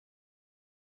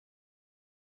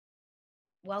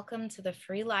Welcome to the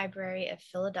Free Library of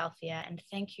Philadelphia, and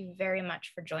thank you very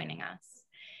much for joining us.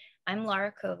 I'm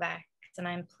Laura Kovacs, and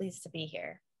I'm pleased to be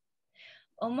here.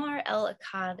 Omar El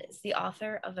Akkad is the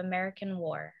author of American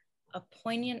War, a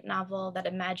poignant novel that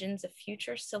imagines a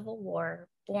future civil war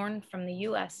born from the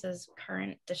US's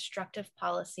current destructive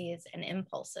policies and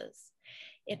impulses.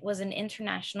 It was an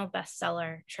international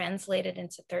bestseller, translated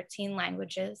into 13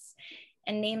 languages,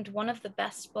 and named one of the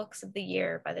best books of the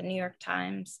year by the New York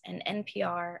Times and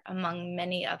NPR, among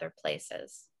many other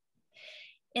places.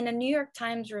 In a New York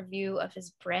Times review of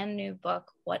his brand new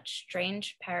book, What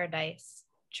Strange Paradise,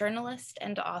 journalist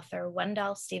and author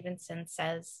Wendell Stevenson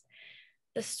says,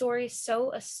 "The story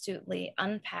so astutely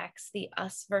unpacks the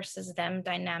us versus them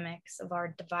dynamics of our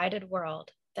divided world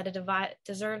that it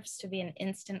deserves to be an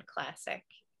instant classic.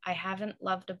 I haven't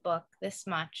loved a book this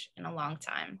much in a long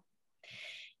time."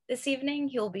 This evening,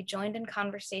 he will be joined in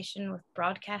conversation with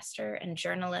broadcaster and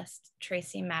journalist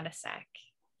Tracy Matisak.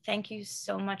 Thank you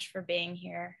so much for being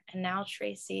here. And now,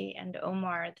 Tracy and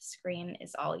Omar, the screen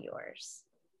is all yours.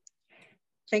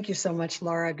 Thank you so much,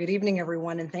 Laura. Good evening,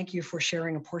 everyone, and thank you for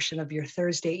sharing a portion of your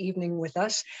Thursday evening with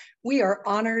us. We are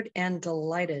honored and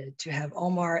delighted to have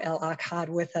Omar El Akkad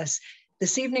with us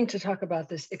this evening to talk about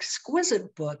this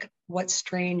exquisite book, What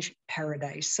Strange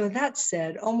Paradise. So that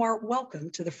said, Omar, welcome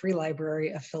to the Free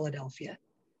Library of Philadelphia.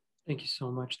 Thank you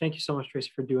so much. Thank you so much, Tracy,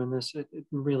 for doing this. It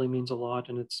really means a lot,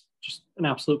 and it's just an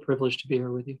absolute privilege to be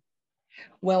here with you.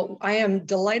 Well, I am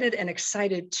delighted and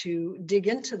excited to dig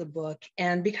into the book.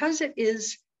 And because it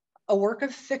is a work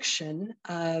of fiction,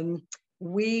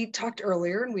 we talked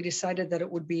earlier and we decided that it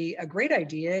would be a great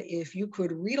idea if you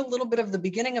could read a little bit of the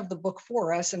beginning of the book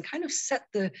for us and kind of set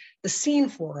the scene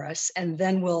for us, and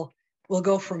then we'll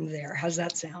go from there. How's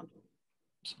that sound?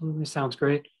 Absolutely, sounds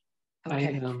great.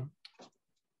 Okay.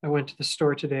 I went to the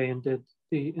store today and did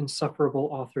the insufferable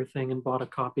author thing and bought a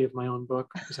copy of my own book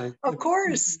because I of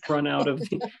course run out of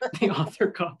the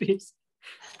author copies.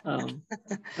 And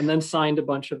then signed a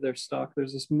bunch of their stock.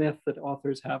 There's this myth that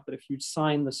authors have that if you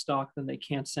sign the stock, then they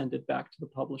can't send it back to the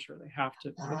publisher. They have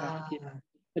to keep it.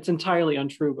 It's entirely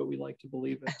untrue, but we like to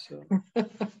believe it.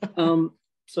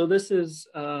 So this is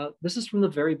from the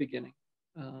very beginning.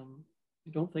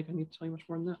 I don't think I need to tell you much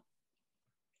more than that.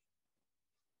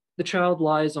 The child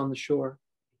lies on the shore.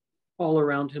 All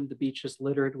around him, the beach is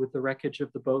littered with the wreckage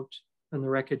of the boat and the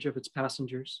wreckage of its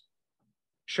passengers.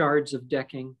 Shards of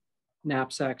decking,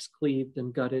 knapsacks cleaved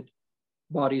and gutted,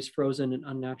 bodies frozen in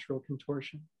unnatural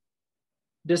contortion.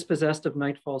 Dispossessed of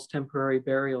nightfall's temporary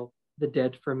burial, the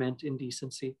dead ferment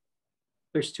indecency.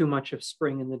 There's too much of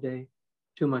spring in the day,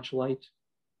 too much light.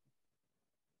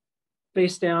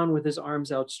 Face down with his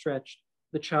arms outstretched,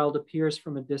 the child appears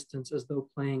from a distance as though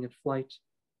playing at flight.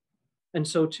 And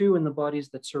so too in the bodies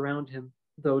that surround him,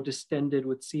 though distended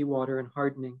with seawater and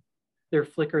hardening, there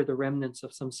flicker the remnants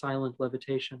of some silent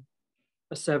levitation,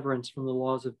 a severance from the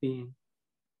laws of being.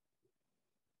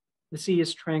 The sea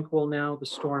is tranquil now, the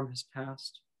storm has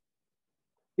passed.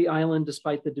 The island,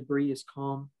 despite the debris, is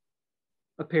calm.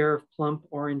 A pair of plump,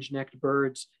 orange-necked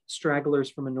birds, stragglers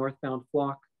from a northbound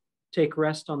flock, take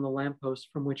rest on the lamppost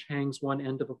from which hangs one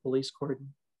end of a police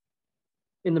cordon.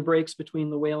 In the breaks between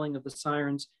the wailing of the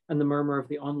sirens and the murmur of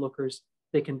the onlookers,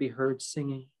 they can be heard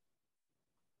singing.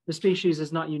 The species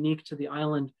is not unique to the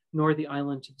island, nor the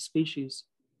island to the species,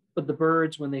 but the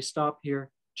birds, when they stop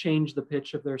here, change the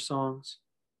pitch of their songs.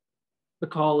 The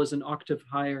call is an octave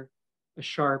higher, a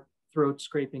sharp,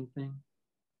 throat-scraping thing.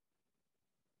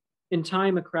 In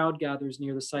time, a crowd gathers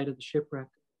near the site of the shipwreck,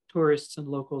 tourists and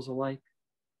locals alike.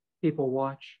 People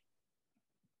watch.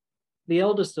 The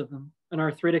eldest of them, an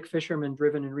arthritic fisherman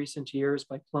driven in recent years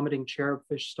by plummeting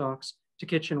cherubfish stocks to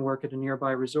kitchen work at a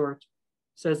nearby resort,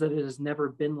 says that it has never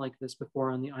been like this before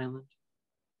on the island.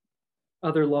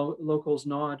 Other locals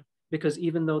nod, because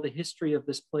even though the history of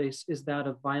this place is that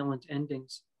of violent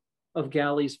endings, of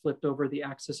galleys flipped over the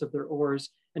axis of their oars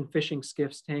and fishing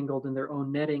skiffs tangled in their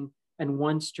own netting, and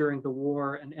once during the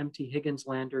war, an empty Higgins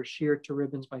lander sheared to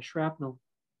ribbons by shrapnel,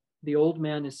 the old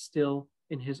man is still,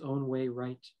 in his own way,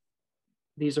 right.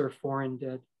 These are foreign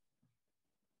dead.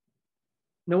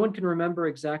 No one can remember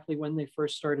exactly when they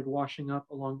first started washing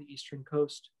up along the eastern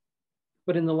coast,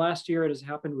 but in the last year it has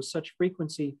happened with such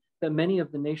frequency that many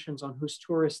of the nations on whose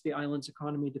tourists the island's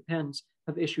economy depends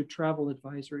have issued travel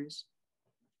advisories.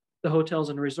 The hotels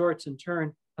and resorts, in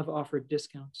turn, have offered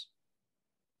discounts.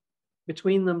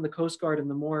 Between them, the Coast Guard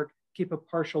and the morgue keep a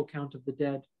partial count of the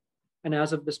dead, and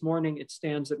as of this morning, it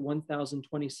stands at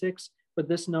 1,026, but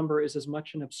this number is as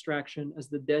much an abstraction as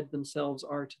the dead themselves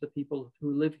are to the people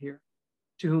who live here,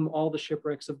 to whom all the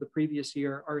shipwrecks of the previous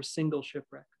year are a single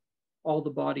shipwreck, all the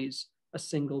bodies a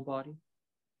single body.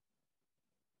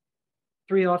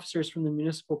 3 officers from the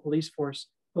municipal police force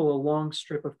pull a long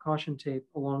strip of caution tape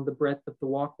along the breadth of the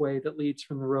walkway that leads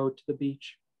from the road to the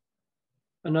beach.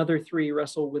 Another 3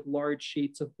 wrestle with large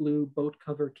sheets of blue boat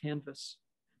cover canvas,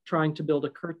 trying to build a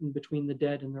curtain between the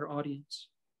dead and their audience.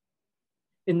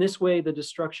 In this way, the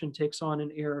destruction takes on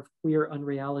an air of queer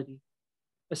unreality,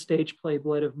 a stage play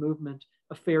bled of movement,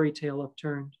 a fairy tale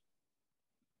upturned.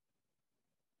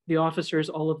 The officers,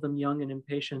 all of them young and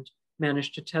impatient,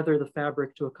 manage to tether the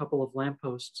fabric to a couple of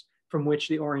lampposts from which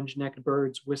the orange-necked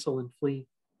birds whistle and flee.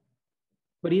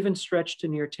 But even stretched to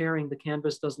near tearing, the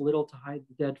canvas does little to hide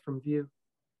the dead from view.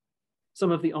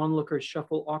 Some of the onlookers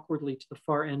shuffle awkwardly to the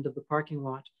far end of the parking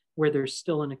lot, where there's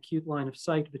still an acute line of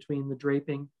sight between the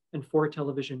draping and 4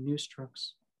 television news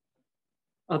trucks.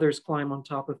 Others climb on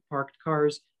top of parked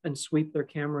cars and sweep their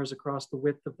cameras across the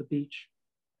width of the beach.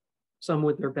 Some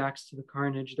with their backs to the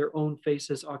carnage, their own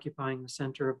faces occupying the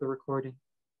center of the recording.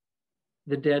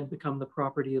 The dead become the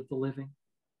property of the living.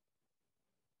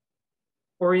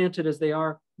 Oriented as they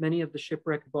are, many of the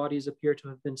shipwrecked bodies appear to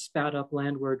have been spat up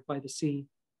landward by the sea,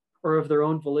 or of their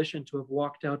own volition to have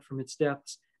walked out from its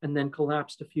depths and then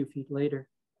collapsed a few feet later.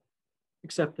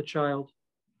 Except the child.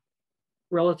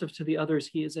 Relative to the others,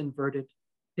 he is inverted,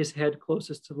 his head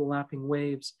closest to the lapping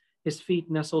waves, his feet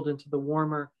nestled into the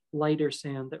warmer, lighter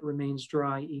sand that remains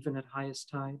dry even at highest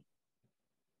tide.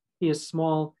 He is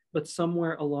small, but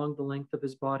somewhere along the length of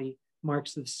his body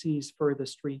marks the sea's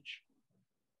furthest reach.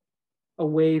 A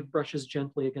wave brushes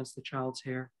gently against the child's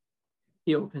hair.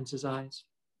 He opens his eyes.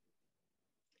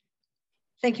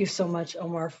 Thank you so much,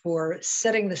 Omar, for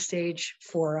setting the stage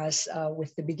for us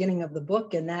with the beginning of the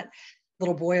book. And that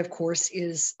little boy, of course,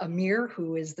 is Amir,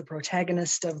 who is the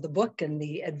protagonist of the book, and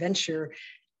the adventure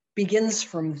begins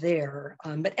from there.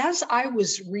 But as I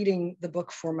was reading the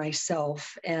book for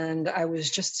myself, and I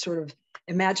was just sort of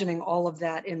imagining all of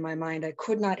that in my mind, I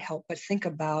could not help but think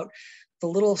about the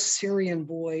little Syrian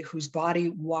boy whose body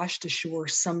washed ashore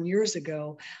some years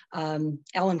ago,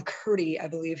 Alan Kurdi, I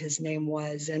believe his name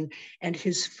was, and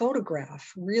his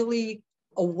photograph really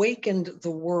awakened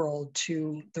the world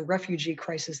to the refugee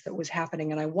crisis that was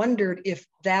happening. And I wondered if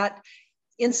that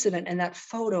incident and that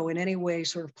photo in any way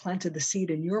sort of planted the seed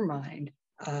in your mind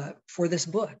for this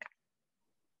book.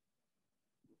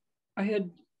 I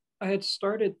had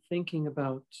started thinking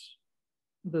about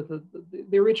the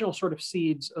original sort of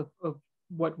seeds of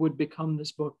what would become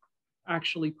this book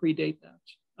actually predate that.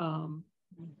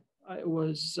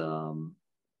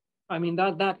 I mean,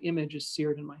 that image is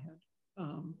seared in my head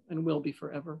and will be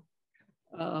forever.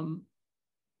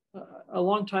 A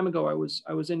long time ago, I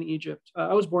was in Egypt.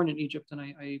 I was born in Egypt, and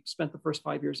I spent the first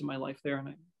 5 years of my life there,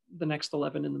 and the next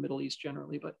 11 in the Middle East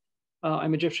generally. But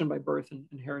I'm Egyptian by birth and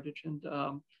heritage, and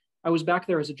I was back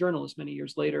there as a journalist many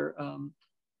years later.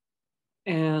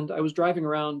 And I was driving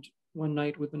around one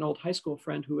night with an old high school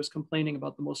friend who was complaining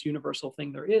about the most universal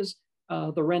thing there is.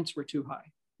 The rents were too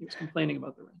high. He was complaining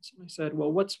about the rents. And I said,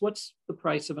 well, what's the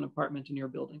price of an apartment in your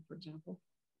building, for example?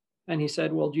 And he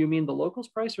said, well, do you mean the locals'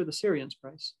 price or the Syrians'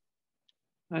 price?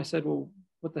 And I said, well,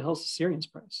 what the hell's the Syrians'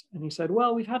 price? And he said,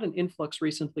 well, we've had an influx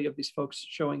recently of these folks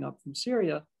showing up from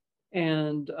Syria,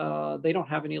 and they don't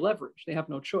have any leverage. They have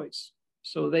no choice.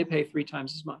 So they pay 3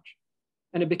 times as much.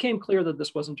 And it became clear that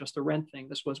this wasn't just a rent thing.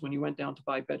 This was when you went down to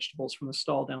buy vegetables from the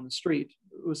stall down the street.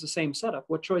 It was the same setup.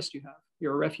 What choice do you have?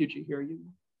 You're a refugee here.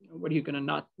 What are you going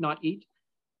to not eat?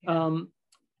 And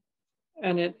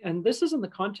this is in the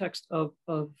context of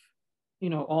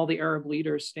all the Arab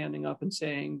leaders standing up and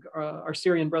saying our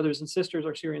Syrian brothers and sisters,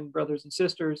 our Syrian brothers and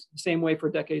sisters. The same way for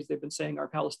decades they've been saying our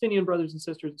Palestinian brothers and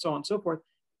sisters, and so on and so forth.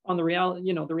 On the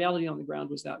reality, the reality on the ground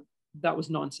was that was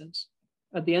nonsense.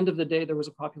 At the end of the day, there was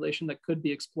a population that could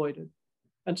be exploited,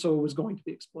 and so it was going to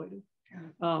be exploited.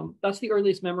 That's the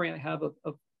earliest memory I have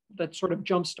of that sort of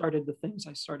jump-started the things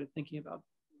I started thinking about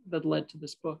that led to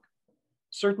this book.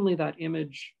 Certainly that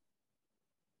image,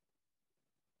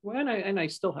 well, and I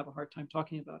still have a hard time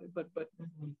talking about it, but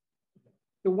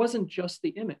it wasn't just the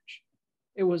image.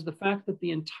 It was the fact that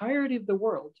the entirety of the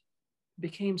world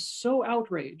became so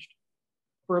outraged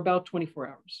for about 24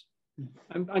 hours.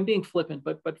 I'm being flippant,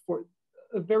 but for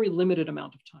a very limited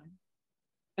amount of time.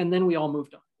 And then we all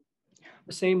moved on.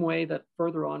 The same way that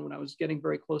further on, when I was getting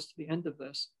very close to the end of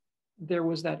this, there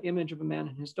was that image of a man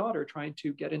and his daughter trying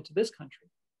to get into this country.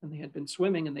 And they had been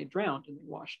swimming and they drowned and they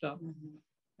washed up.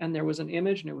 And there was an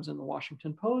image, and it was in the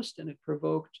Washington Post, and it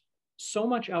provoked so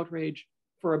much outrage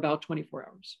for about 24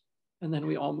 hours. And then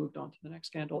we all moved on to the next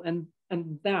scandal. And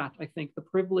that, I think, the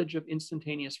privilege of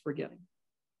instantaneous forgetting,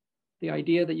 the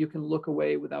idea that you can look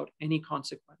away without any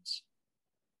consequence,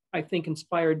 I think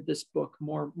inspired this book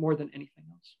more than anything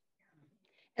else.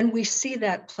 And we see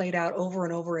that played out over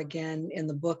and over again in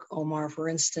the book, Omar. For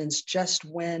instance, just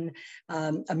when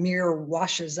Amir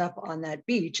washes up on that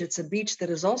beach, it's a beach that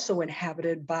is also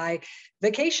inhabited by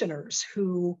vacationers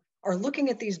who are looking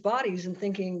at these bodies and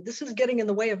thinking, this is getting in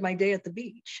the way of my day at the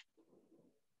beach.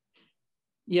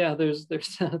 Yeah, there's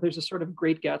a sort of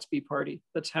Great Gatsby party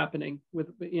that's happening with,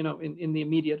 in the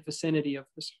immediate vicinity of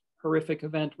this horrific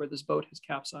event where this boat has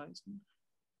capsized. And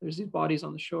there's these bodies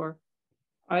on the shore.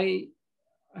 I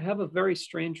have a very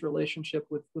strange relationship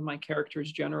with my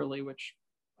characters generally, which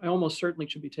I almost certainly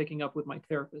should be taking up with my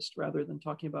therapist rather than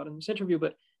talking about in this interview.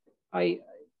 But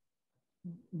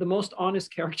the most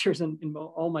honest characters in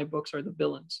all my books are the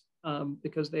villains,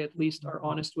 because they at least are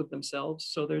honest with themselves.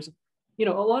 So there's, a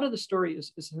lot of the story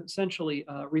is essentially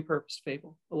a repurposed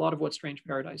fable. A lot of What Strange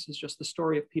Paradise is just the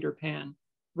story of Peter Pan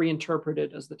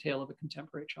reinterpreted as the tale of a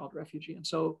contemporary child refugee. And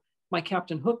so my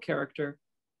Captain Hook character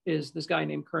is this guy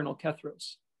named Colonel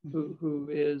Kethros, who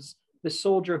is this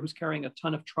soldier who's carrying a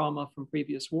ton of trauma from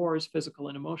previous wars, physical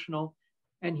and emotional,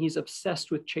 and he's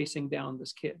obsessed with chasing down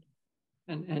this kid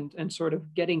and sort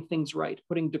of getting things right,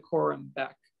 putting decorum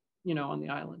back, on the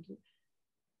island.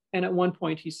 And at one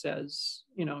point he says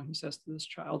to this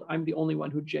child, "I'm the only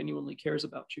one who genuinely cares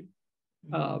about you,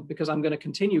 because I'm going to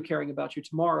continue caring about you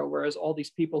tomorrow, whereas all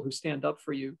these people who stand up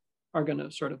for you are going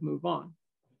to sort of move on."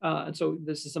 And so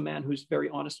this is a man who's very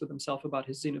honest with himself about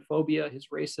his xenophobia, his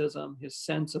racism, his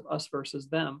sense of us versus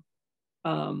them.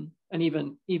 And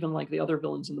even like the other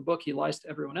villains in the book, he lies to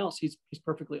everyone else. He's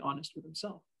perfectly honest with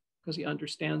himself because he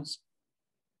understands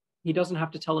he doesn't have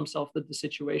to tell himself that the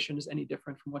situation is any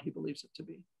different from what he believes it to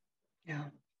be. Yeah.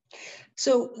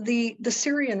 So the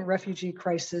Syrian refugee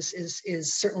crisis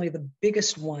is certainly the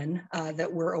biggest one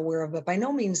that we're aware of, but by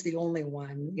no means the only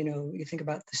one. You think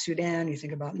about the Sudan, you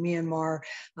think about Myanmar,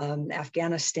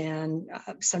 Afghanistan,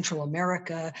 Central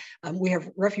America. We have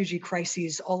refugee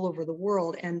crises all over the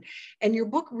world, and your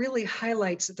book really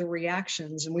highlights the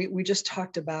reactions. And we just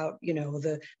talked about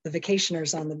the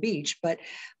vacationers on the beach, but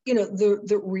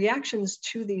the reactions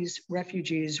to these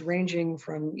refugees ranging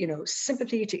from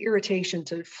sympathy to irritation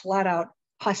to flat out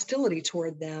hostility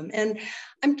toward them. And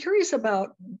I'm curious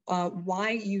about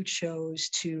why you chose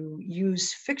to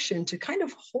use fiction to kind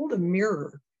of hold a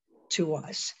mirror to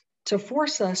us, to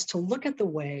force us to look at the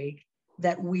way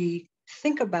that we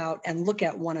think about and look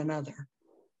at one another.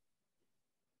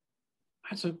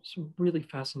 That's a really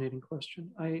fascinating question.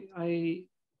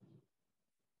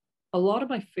 A lot of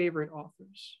my favorite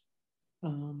authors,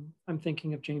 I'm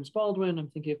thinking of James Baldwin,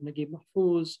 I'm thinking of Naguib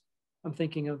Mahfouz, I'm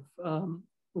thinking of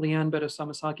Leanne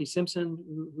Bedosamasaki Simpson,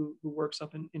 who works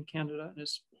up in Canada and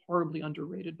is horribly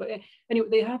underrated. But anyway,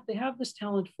 they have this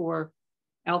talent for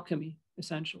alchemy,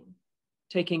 essentially,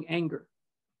 taking anger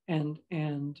and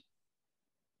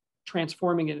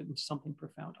transforming it into something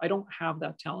profound. I don't have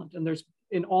that talent. And there's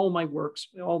in all my works,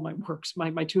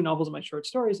 my two novels and my short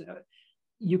stories,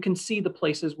 you can see the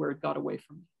places where it got away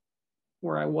from me,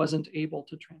 where I wasn't able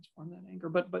to transform that anger.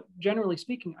 But generally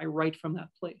speaking, I write from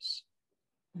that place.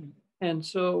 And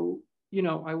so,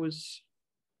 I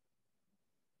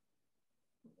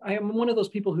am one of those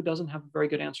people who doesn't have a very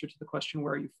good answer to the question,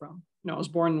 where are you from? I was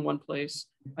born in one place,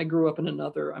 I grew up in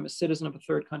another, I'm a citizen of a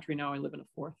third country, now I live in a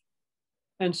fourth.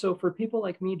 And so for people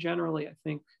like me, generally, I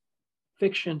think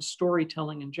fiction,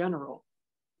 storytelling in general,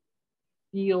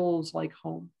 feels like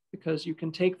home, because you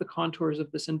can take the contours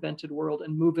of this invented world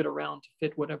and move it around to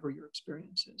fit whatever your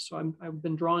experience is. So I've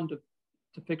been drawn to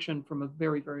fiction from a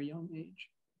very, very young age.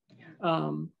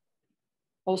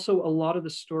 Also, a lot of the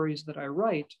stories that I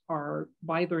write are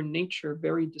by their nature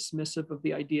very dismissive of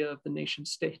the idea of the nation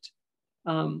state.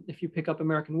 If you pick up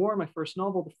American War, my first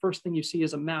novel, the first thing you see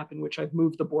is a map in which I've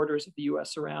moved the borders of the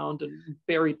US around and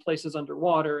buried places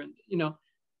underwater. And,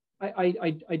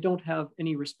 I don't have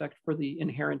any respect for the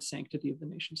inherent sanctity of the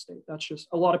nation state. That's just,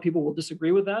 a lot of people will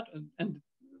disagree with that and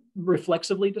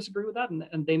reflexively disagree with that.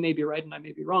 And they may be right and I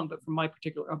may be wrong, but from my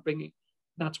particular upbringing,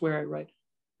 that's where I write.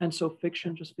 And so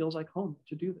fiction just feels like home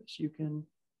to do this. You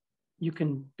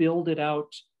can build it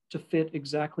out to fit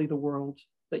exactly the world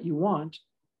that you want.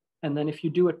 And then if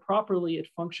you do it properly, it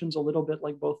functions a little bit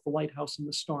like both the lighthouse and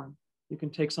the storm. You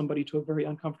can take somebody to a very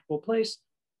uncomfortable place,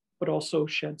 but also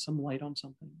shed some light on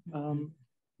something.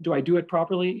 Do I do it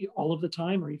properly all of the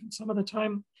time, or even some of the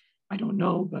time? I don't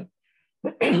know, but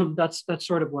that's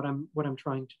sort of what I'm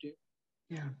trying to do.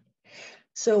 Yeah.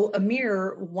 So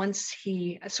Amir, once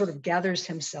he sort of gathers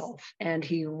himself and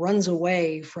he runs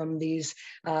away from these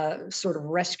sort of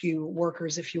rescue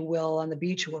workers, if you will, on the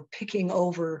beach who are picking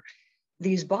over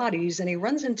these bodies, and he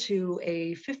runs into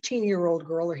a 15-year-old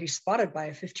girl, or he's spotted by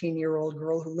a 15-year-old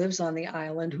girl who lives on the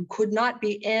island, who could not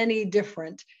be any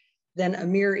different than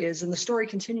Amir is. And the story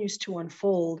continues to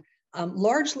unfold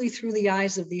largely through the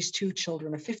eyes of these two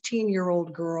children, a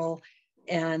 15-year-old girl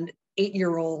and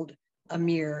 8-year-old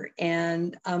Amir.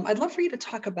 And I'd love for you to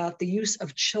talk about the use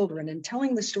of children and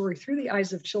telling the story through the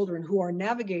eyes of children who are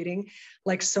navigating,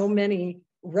 like so many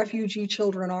refugee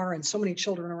children are and so many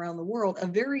children around the world, a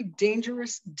very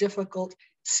dangerous, difficult,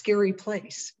 scary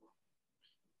place.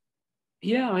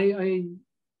 Yeah, I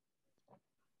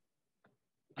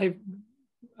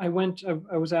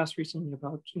was asked recently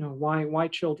about, why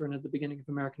children at the beginning of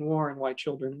the American War and why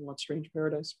children in What Strange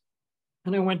Paradise.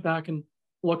 And I went back and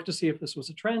looked to see if this was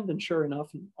a trend, and sure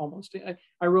enough,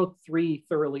 I wrote 3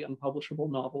 thoroughly unpublishable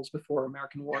novels before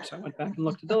American War, so I went back and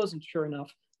looked at those, and sure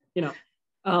enough,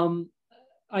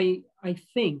 I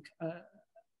think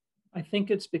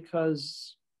it's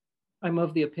because I'm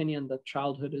of the opinion that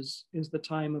childhood is the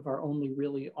time of our only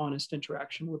really honest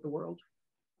interaction with the world.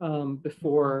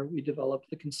 Before we develop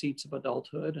the conceits of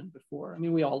adulthood, and before,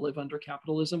 we all live under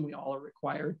capitalism. We all are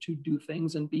required to do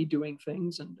things and be doing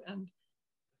things, and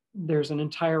there's an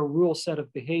entire rule set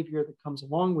of behavior that comes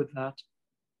along with that.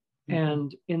 Mm-hmm.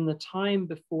 And in the time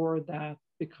before that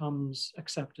becomes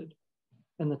accepted,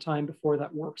 and the time before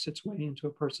that works its way into a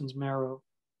person's marrow,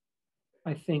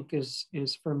 I think is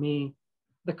for me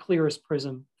the clearest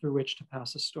prism through which to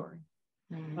pass a story.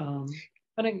 Mm-hmm.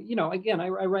 And I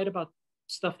write about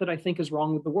stuff that I think is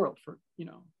wrong with the world, for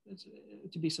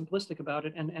to be simplistic about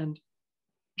it, and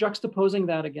juxtaposing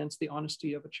that against the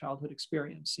honesty of a childhood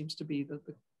experience seems to be the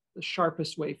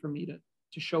sharpest way for me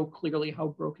to show clearly how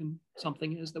broken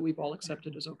something is that we've all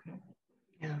accepted as okay.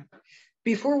 Yeah.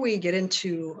 Before we get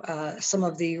into some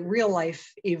of the real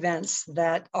life events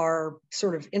that are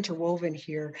sort of interwoven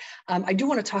here, I do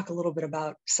want to talk a little bit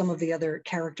about some of the other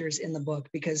characters in the book,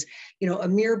 because,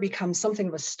 Amir becomes something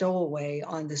of a stowaway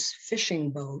on this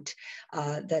fishing boat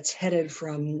that's headed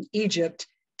from Egypt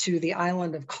to the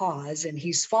island of Kos, and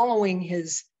he's following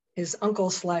his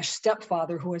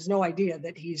uncle/stepfather, who has no idea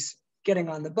that he's getting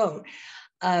on the boat.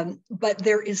 But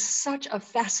there is such a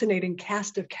fascinating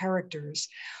cast of characters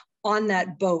on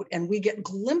that boat, and we get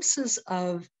glimpses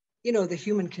of, the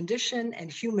human condition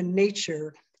and human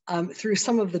nature through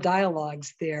some of the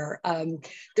dialogues there.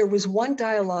 There was one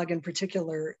dialogue in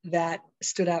particular that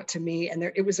stood out to me, and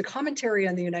it was a commentary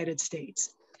on the United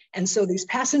States. And so these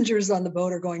passengers on the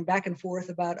boat are going back and forth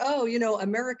about,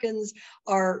 Americans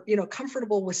are,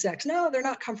 comfortable with sex. No, they're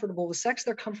not comfortable with sex.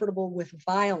 They're comfortable with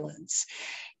violence.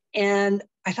 And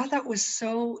I thought that was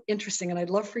so interesting. And I'd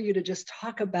love for you to just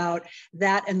talk about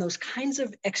that and those kinds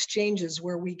of exchanges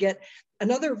where we get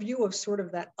another view of sort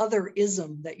of that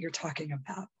other-ism that you're talking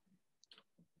about.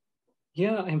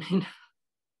 Yeah,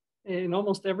 in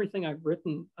almost everything I've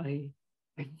written, I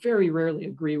very rarely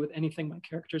agree with anything my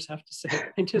characters have to say.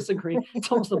 I disagree.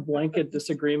 It's almost a blanket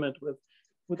disagreement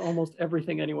with almost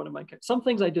everything any one of my characters. Some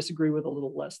things I disagree with a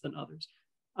little less than others.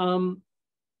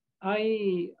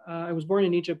 I was born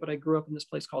in Egypt, but I grew up in this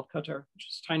place called Qatar, which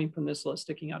is a tiny peninsula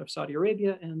sticking out of Saudi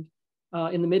Arabia. And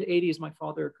in the mid-'80s, my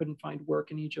father couldn't find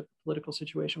work in Egypt. The political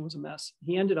situation was a mess.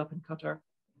 He ended up in Qatar,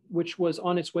 which was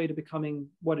on its way to becoming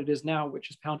what it is now, which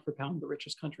is pound for pound the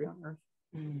richest country on earth.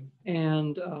 Mm.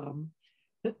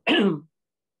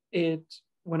 And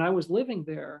when I was living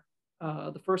there,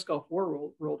 the first Gulf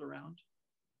War rolled around,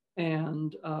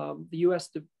 and the U.S.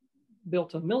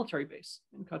 built a military base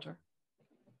in Qatar.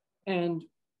 And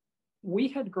we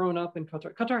had grown up in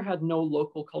Qatar. Qatar had no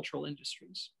local cultural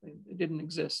industries. It didn't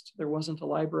exist. There wasn't a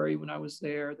library when I was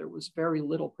there. There was very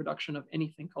little production of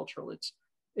anything cultural.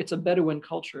 It's a Bedouin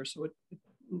culture, so it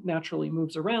naturally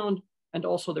moves around. And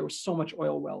also there was so much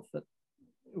oil wealth that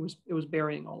it was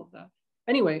burying all of that.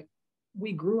 Anyway,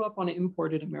 we grew up on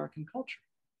imported American culture.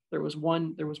 There was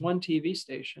one TV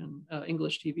station,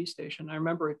 English TV station. I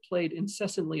remember it played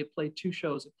incessantly. It played 2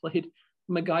 shows. It played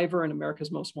MacGyver and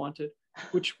America's Most Wanted,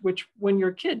 which when you're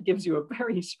a kid gives you a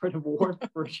very sort of warped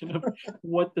version of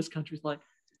what this country's like.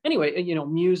 Anyway,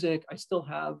 music, I still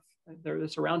have,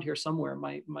 it's around here somewhere,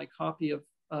 my copy of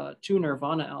 2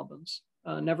 Nirvana albums,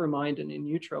 Nevermind and In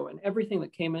Utero, and everything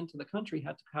that came into the country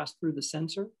had to pass through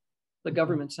the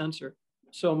government censor.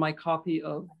 So my copy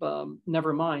of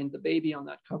Nevermind, the baby on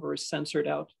that cover is censored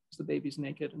out because the baby's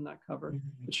naked in that cover.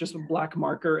 It's just a black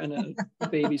marker and a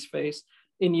baby's face.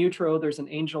 In Utero, there's an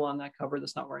angel on that cover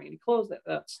that's not wearing any clothes.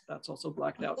 That's also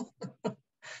blacked out.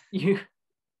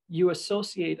 You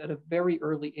associate at a very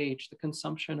early age the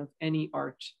consumption of any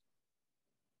art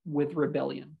with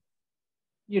rebellion.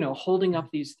 holding up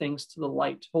these things to the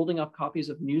light, holding up copies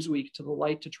of Newsweek to the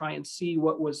light to try and see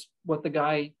what the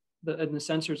guy in the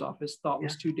censor's office thought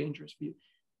was too dangerous for you.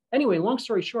 Anyway, long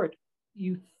story short,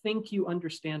 you think you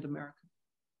understand America.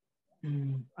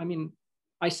 I mean,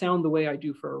 I sound the way I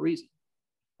do for a reason,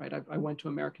 right? I went to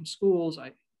American schools,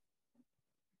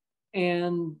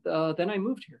 and then I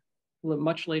moved here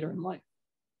much later in life.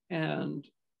 And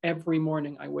every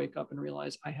morning I wake up and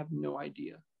realize I have no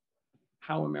idea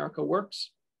how America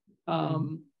works.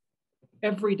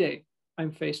 Every day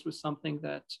I'm faced with something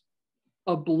that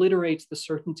obliterates the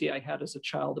certainty I had as a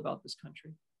child about this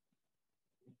country.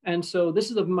 And so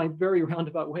this is my very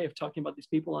roundabout way of talking about these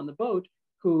people on the boat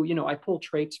who, I pull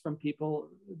traits from people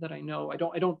that I know. I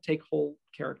don't take whole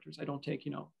characters. I don't take,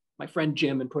 my friend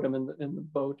Jim and put him in the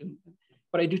boat.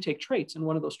 But I do take traits. And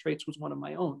one of those traits was one of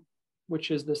my own,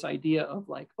 which is this idea of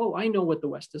like, oh, I know what the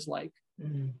West is like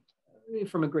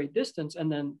from a great distance.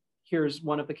 And then here's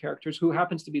one of the characters who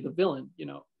happens to be the villain,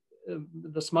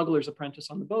 the smuggler's apprentice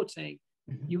on the boat saying,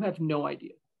 you have no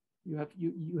idea.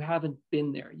 You haven't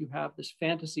been there. You have this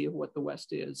fantasy of what the West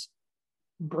is.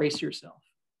 Brace yourself.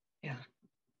 Yeah.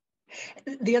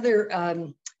 The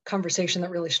other conversation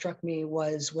that really struck me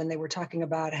was when they were talking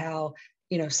about how,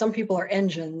 some people are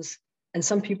engines and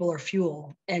some people are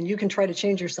fuel, and you can try to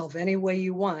change yourself any way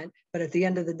you want, but at the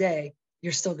end of the day,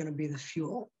 you're still going to be the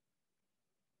fuel.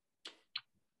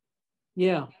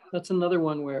 Yeah, that's another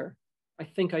one where I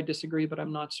think I disagree, but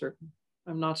I'm not certain.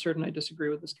 I'm not certain I disagree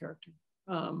with this character.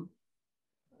 I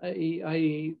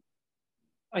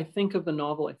think of the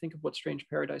novel, I think of What Strange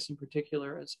Paradise in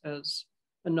particular as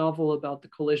a novel about the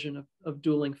collision of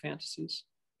dueling fantasies.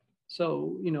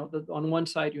 So, on one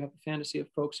side, you have the fantasy of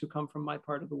folks who come from my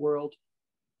part of the world,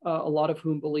 a lot of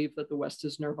whom believe that the West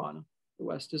is nirvana. The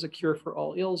West is a cure for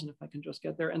all ills, and if I can just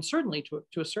get there, and certainly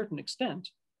to a certain extent,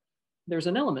 there's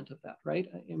an element of that, right?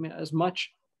 I mean, as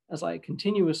much as I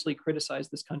continuously criticize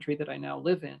this country that I now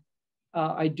live in,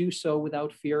 I do so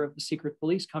without fear of the secret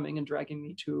police coming and dragging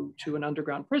me to an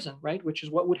underground prison, right? Which is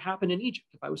what would happen in Egypt.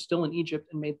 If I was still in Egypt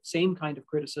and made the same kind of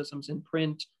criticisms in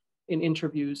print, in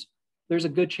interviews, there's a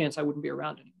good chance I wouldn't be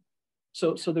around anymore.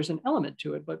 So there's an element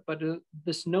to it, but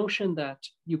this notion that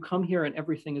you come here and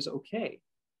everything is okay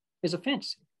is a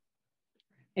fantasy.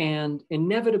 And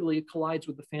inevitably it collides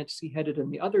with the fantasy headed in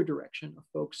the other direction of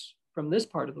folks from this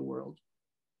part of the world,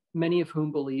 many of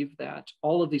whom believe that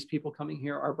all of these people coming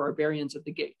here are barbarians at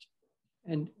the gate.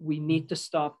 And we need to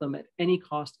stop them at any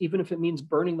cost, even if it means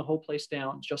burning the whole place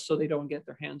down, just so they don't get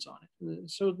their hands on it.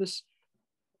 So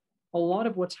a lot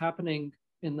of what's happening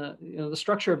in the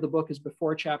structure of the book is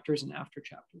before chapters and after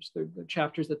chapters. They're the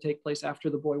chapters that take place after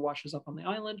the boy washes up on the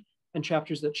island and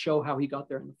chapters that show how he got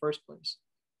there in the first place.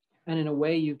 And in a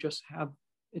way,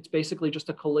 it's basically just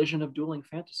a collision of dueling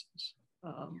fantasies.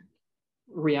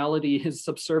 Reality is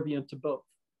subservient to both.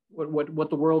 What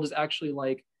the world is actually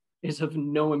like is of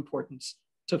no importance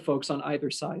to folks on either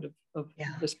side of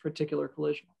this particular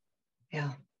collision.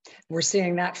 Yeah, we're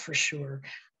seeing that for sure.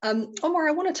 Omar,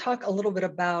 I want to talk a little bit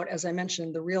about, as I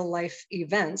mentioned, the real life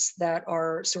events that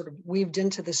are sort of weaved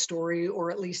into the story,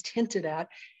 or at least hinted at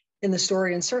in the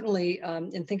story, and certainly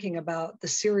in thinking about the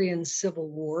Syrian civil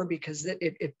war, because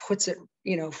it puts it,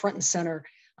 front and center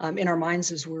in our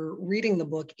minds as we're reading the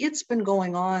book. It's been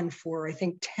going on for, I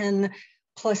think, 10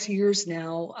 plus years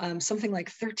now. Something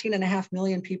like 13.5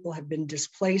 million people have been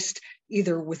displaced,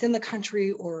 either within the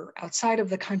country or outside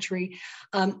of the country.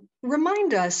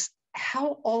 Remind us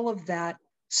how all of that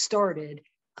started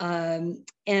and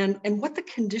what the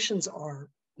conditions are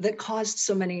that caused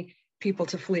so many people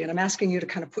to flee. And I'm asking you to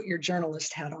kind of put your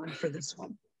journalist hat on for this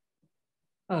one.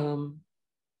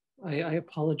 I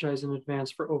apologize in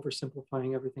advance for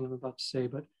oversimplifying everything I'm about to say,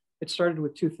 but it started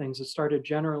with two things. It started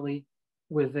generally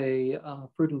with a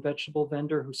fruit and vegetable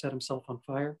vendor who set himself on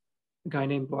fire, a guy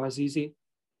named Bouazizi,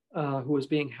 who was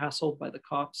being hassled by the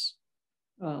cops,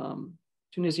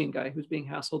 Tunisian guy who's being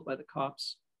hassled by the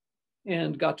cops,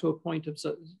 and got to a point of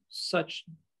such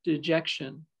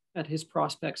dejection at his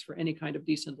prospects for any kind of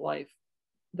decent life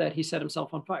that he set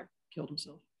himself on fire, killed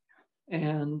himself.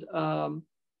 And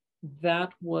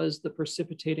that was the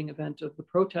precipitating event of the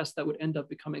protest that would end up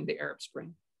becoming the Arab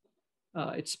Spring.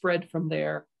 It spread from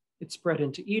there. It spread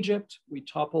into Egypt. We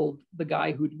toppled the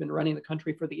guy who'd been running the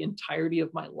country for the entirety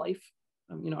of my life.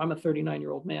 I'm a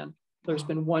 39-year-old man. There's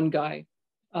been one guy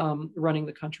running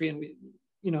the country, and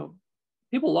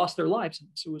people lost their lives.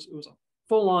 It was a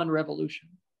full-on revolution.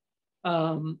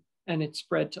 And it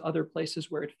spread to other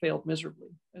places where it failed miserably.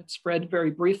 It spread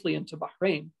very briefly into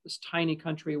Bahrain, this tiny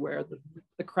country where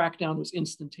the crackdown was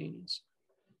instantaneous.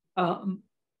 And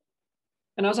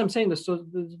And as I'm saying this, so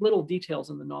there's little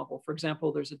details in the novel. For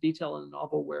example, there's a detail in the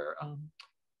novel where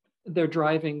they're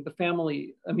driving, the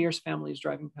family, Amir's family is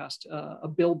driving past a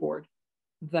billboard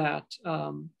that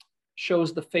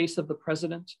shows the face of the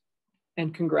president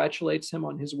and congratulates him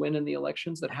on his win in the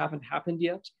elections that haven't happened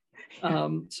yet.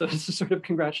 So it's a sort of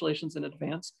congratulations in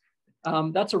advance.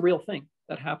 That's a real thing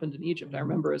that happened in Egypt. I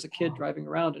remember as a kid driving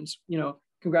around and, you know,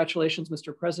 congratulations,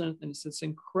 Mr. President. And it's this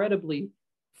incredibly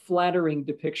flattering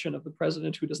depiction of the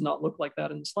president who does not look like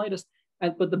that in the slightest.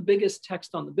 But the biggest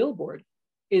text on the billboard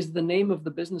is the name of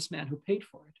the businessman who paid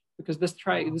for it, because this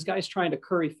guy's trying to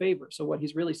curry favor. So what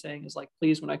he's really saying is like,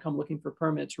 please, when I come looking for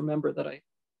permits, remember that I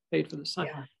paid for the sign.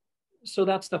 Yeah. So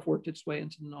that stuff worked its way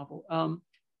into the novel.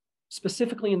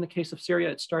 Specifically in the case of Syria,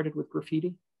 it started with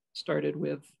graffiti, started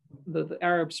with the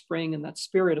Arab Spring, and that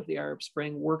spirit of the Arab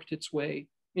Spring worked its way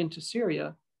into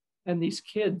Syria. And these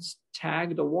kids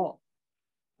tagged a wall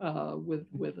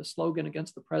with a slogan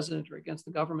against the president or against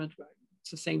the government. It's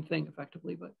the same thing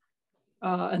effectively, but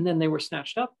and then they were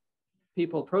snatched up.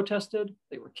 People protested,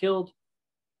 they were killed.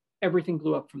 Everything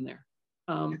blew up from there.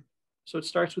 So it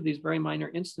starts with these very minor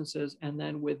instances, and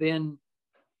then within,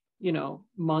 you know,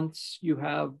 months, you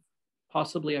have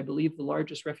possibly, I believe, the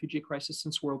largest refugee crisis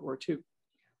since World War II.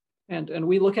 And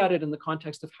we look at it in the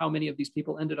context of how many of these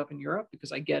people ended up in Europe,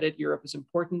 because I get it, Europe is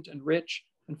important and rich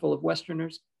and full of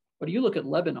Westerners. But you look at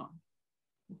Lebanon,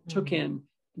 took in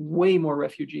way more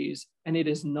refugees, and it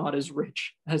is not as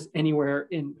rich as anywhere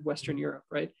in Western Europe,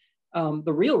 right?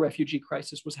 The real refugee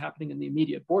crisis was happening in the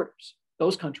immediate borders.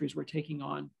 Those countries were taking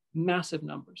on massive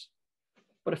numbers,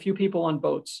 but a few people on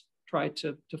boats tried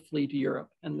to flee to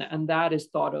Europe. And that is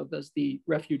thought of as the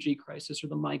refugee crisis or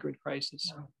the migrant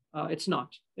crisis. It's not,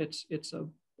 it's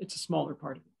a smaller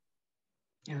part of it.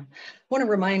 Yeah. I want to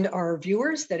remind our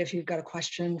viewers that if you've got a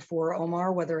question for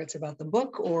Omar, whether it's about the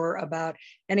book or about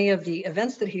any of the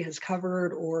events that he has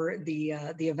covered or the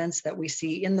events that we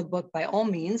see in the book, by all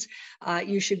means,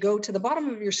 you should go to the bottom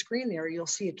of your screen there. You'll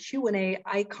see a Q&A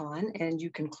icon, and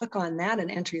you can click on that and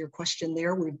enter your question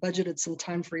there. We've budgeted some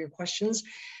time for your questions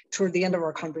toward the end of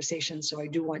our conversation, so I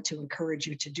do want to encourage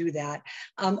you to do that.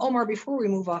 Omar, before we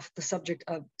move off the subject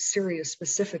of Syria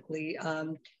specifically,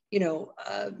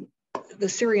 the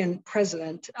Syrian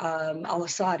president,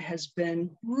 al-Assad, has been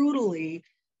brutally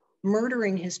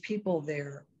murdering his people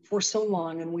there for so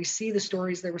long. And we see the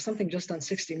stories. There was something just on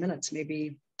 60 Minutes,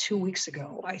 maybe 2 weeks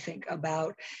ago, I think,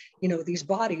 about, you know, these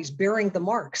bodies bearing the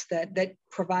marks that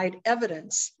provide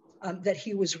evidence that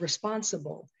he was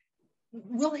responsible.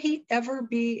 Will he ever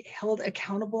be held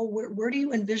accountable? Where do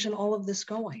you envision all of this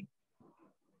going?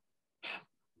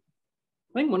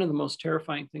 I think one of the most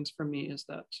terrifying things for me is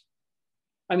that,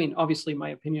 I mean, obviously my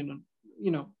opinion on, you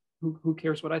know, who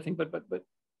cares what I think, but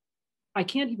I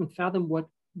can't even fathom what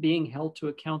being held to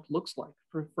account looks like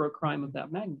for a crime of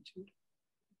that magnitude.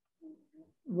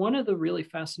 One of the really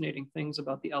fascinating things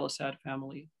about the al-Assad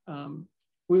family,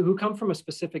 who come from a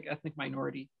specific ethnic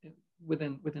minority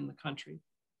within the country,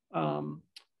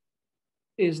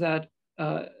 is that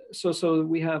so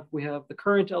we have the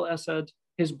current al-Assad,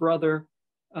 his brother,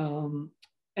 and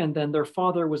then their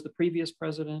father was the previous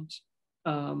president,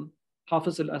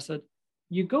 Hafiz al-Assad.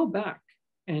 You go back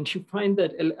and you find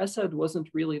that al-Assad wasn't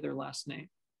really their last name.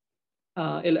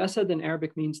 Al-Assad in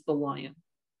Arabic means the lion.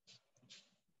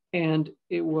 And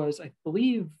it was, I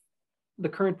believe, the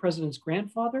current president's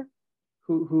grandfather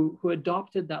who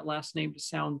adopted that last name to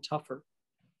sound tougher.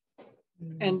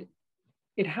 And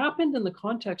it happened in the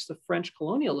context of French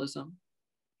colonialism,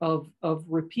 of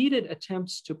repeated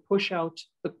attempts to push out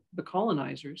the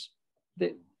colonizers.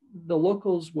 That the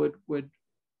locals would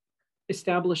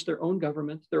establish their own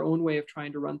government, their own way of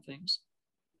trying to run things.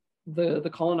 The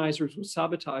colonizers would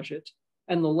sabotage it.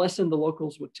 And the lesson the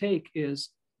locals would take is,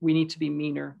 we need to be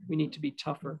meaner, we need to be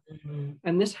tougher. Mm-hmm.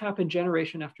 And this happened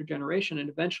generation after generation. And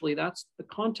eventually that's the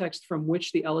context from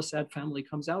which the al-Assad family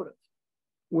comes out of,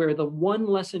 where the one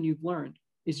lesson you've learned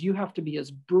is you have to be as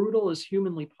brutal as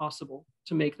humanly possible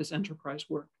to make this enterprise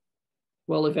work.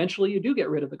 Well, eventually you do get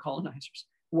rid of the colonizers.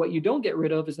 What you don't get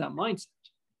rid of is that mindset.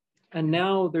 And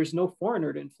now there's no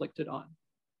foreigner to inflict it on.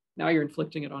 Now you're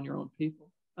inflicting it on your own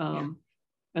people.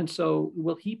 And so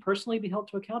will he personally be held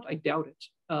to account? I doubt it.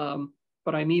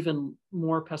 But I'm even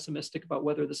more pessimistic about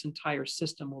whether this entire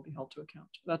system will be held to account.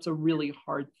 That's a really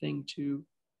hard thing to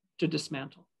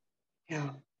dismantle.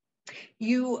 Yeah.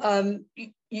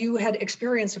 You had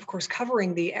experience, of course,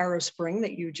 covering the Arab Spring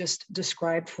that you just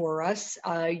described for us.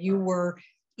 You were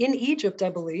in Egypt, I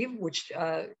believe, which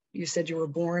you said you were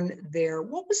born there.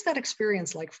 What was that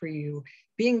experience like for you,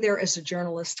 being there as a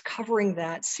journalist, covering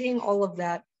that, seeing all of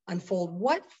that unfold?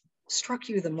 What struck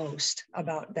you the most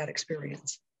about that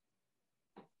experience?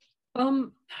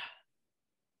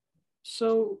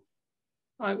 So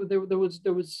there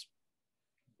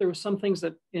was some things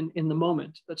that in the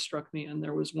moment that struck me, and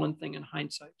there was one thing in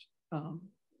hindsight,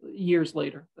 years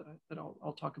later that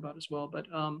I'll talk about as well. But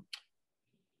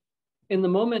in the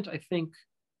moment, I think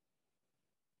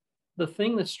the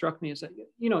thing that struck me is that,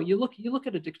 you look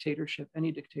at a dictatorship,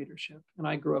 any dictatorship, and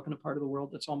I grew up in a part of the world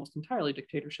that's almost entirely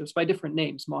dictatorships by different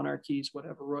names, monarchies,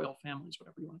 whatever, royal families,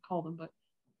 whatever you want to call them. But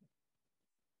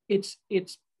it's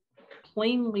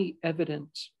plainly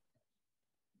evident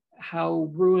how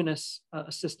ruinous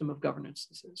a system of governance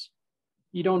this is.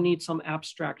 You don't need some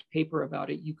abstract paper about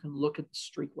it. You can look at the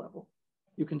street level.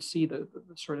 You can see the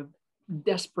sort of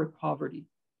desperate poverty,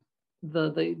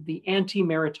 the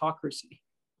anti-meritocracy,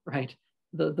 right?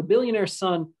 The billionaire's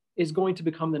son is going to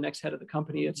become the next head of the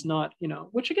company. It's not,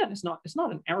 which again is not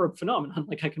an Arab phenomenon.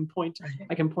 Like I can point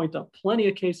out plenty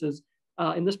of cases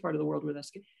in this part of the world where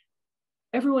that's.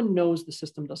 Everyone knows the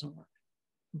system doesn't work.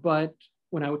 But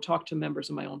when I would talk to members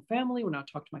of my own family, when I would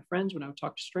talk to my friends, when I would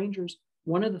talk to strangers,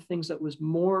 one of the things that was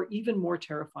even more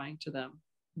terrifying to them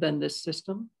than this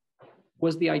system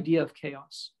was the idea of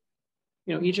chaos.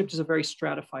 Egypt is a very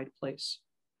stratified place.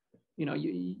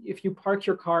 If you park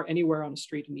your car anywhere on a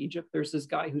street in Egypt, there's this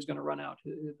guy who's going to run out.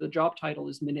 The job title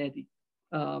is Minedi,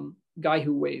 guy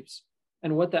who waves.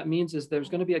 And what that means is there's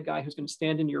going to be a guy who's going to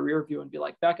stand in your rear view and be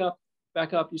like, back up,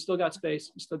 you still got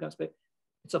space,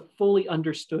 It's a fully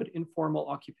understood informal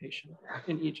occupation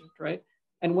in Egypt, right?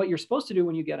 And what you're supposed to do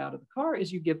when you get out of the car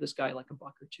is you give this guy like a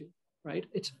buck or two, right?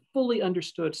 It's fully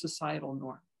understood societal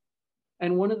norm.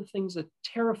 And one of the things that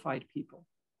terrified people,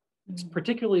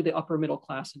 particularly the upper middle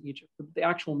class in Egypt, the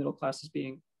actual middle class is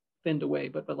being thinned away,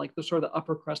 but like the sort of the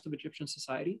upper crust of Egyptian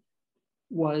society,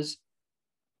 was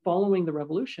following the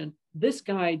revolution, this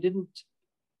guy didn't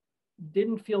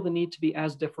feel the need to be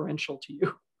as differential to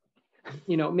you.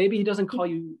 Maybe he doesn't call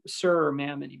you sir or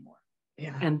ma'am anymore.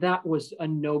 Yeah. And that was a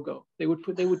no-go. They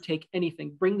would take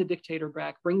anything, bring the dictator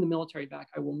back, bring the military back.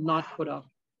 I will not put up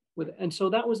with it. And so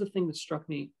that was the thing that struck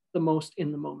me the most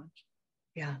in the moment.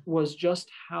 Yeah. Was just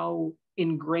how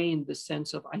ingrained the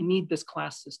sense of, I need this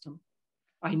class system.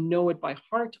 I know it by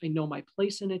heart. I know my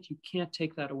place in it. You can't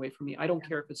take that away from me. I don't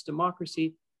care if it's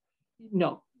democracy.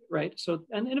 No, right? So,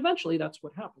 and eventually that's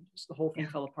what happened. The whole thing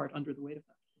fell apart under the weight of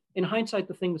that. In hindsight,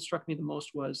 the thing that struck me the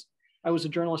most was I was a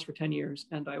journalist for 10 years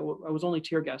and I was only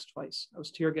tear gassed twice. I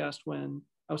was tear gassed when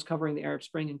I was covering the Arab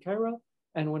Spring in Cairo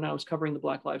and when I was covering the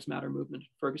Black Lives Matter movement in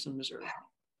Ferguson, Missouri.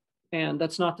 And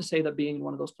that's not to say that being in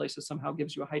one of those places somehow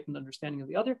gives you a heightened understanding of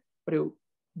the other, but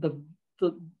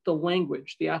the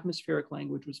language, the atmospheric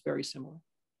language was very similar.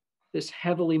 This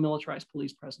heavily militarized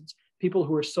police presence, people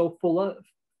who were so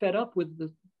fed up with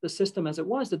the system as it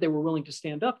was that they were willing to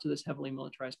stand up to this heavily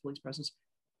militarized police presence.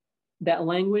 That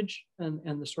language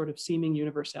and the sort of seeming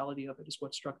universality of it is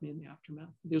what struck me in the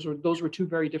aftermath. Those were two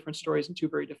very different stories in two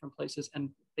very different places, and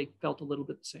they felt a little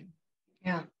bit the same.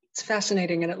 Yeah, it's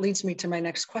fascinating. And it leads me to my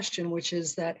next question, which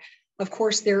is that, of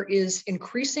course, there is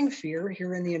increasing fear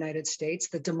here in the United States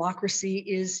that democracy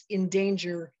is in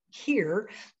danger here.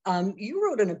 You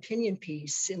wrote an opinion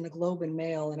piece in the Globe and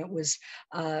Mail, and it was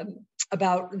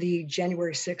about the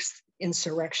January 6th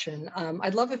insurrection.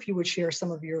 I'd love if you would share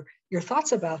some of your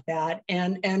thoughts about that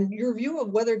and your view of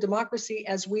whether democracy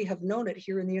as we have known it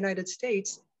here in the United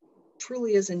States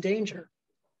truly is in danger.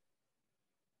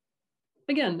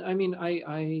 Again, I mean,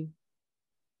 I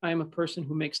am a person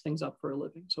who makes things up for a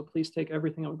living. So please take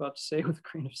everything I'm about to say with a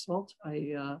grain of salt.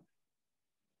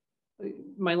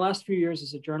 My last few years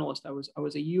as a journalist, I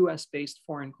was a US-based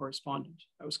foreign correspondent.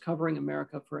 I was covering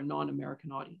America for a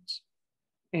non-American audience.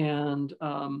 And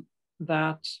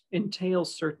that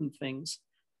entails certain things.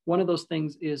 One of those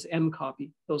things is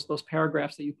M-copy, those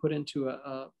paragraphs that you put into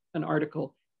an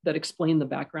article that explain the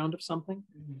background of something.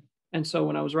 Mm-hmm. And so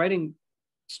when I was writing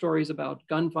stories about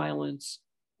gun violence,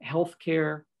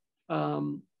 healthcare,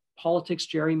 politics,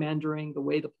 gerrymandering, the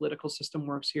way the political system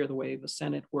works here, the way the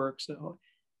Senate works,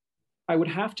 I would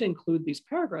have to include these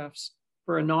paragraphs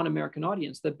for a non-American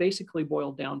audience that basically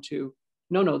boiled down to,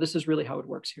 no, this is really how it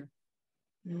works here.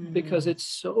 Because it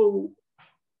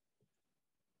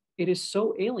is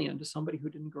so alien to somebody who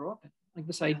didn't grow up in it. Like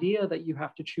this idea that you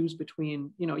have to choose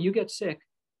between, you get sick,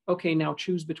 okay, now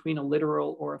choose between a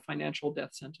literal or a financial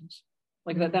death sentence.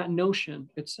 Like that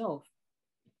notion itself,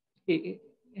 it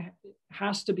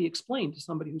has to be explained to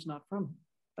somebody who's not from here.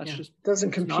 That's just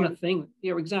doesn't compute. Not a thing.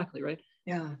 Yeah, exactly, right?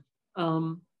 Yeah.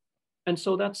 And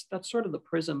so that's sort of the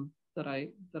prism that I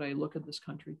look at this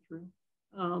country through.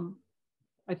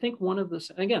 I think one of the,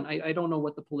 again, I don't know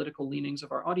what the political leanings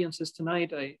of our audience is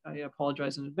tonight. I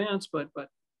apologize in advance, but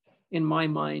in my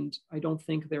mind, I don't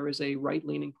think there is a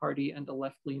right-leaning party and a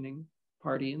left-leaning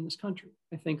party in this country.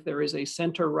 I think there is a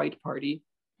center-right party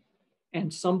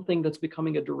and something that's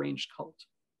becoming a deranged cult.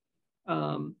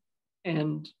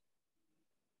 And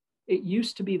it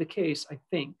used to be the case, I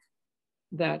think,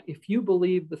 that if you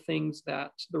believe the things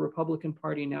that the Republican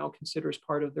Party now considers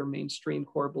part of their mainstream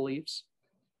core beliefs,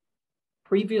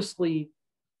 previously,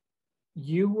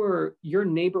 your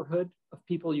neighborhood of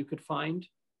people you could find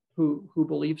who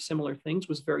believed similar things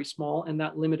was very small, and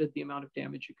that limited the amount of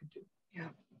damage you could do. Yeah.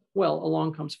 Well,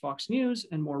 along comes Fox News,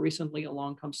 and more recently,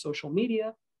 along comes social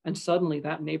media, and suddenly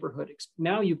that neighborhood,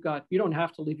 now you don't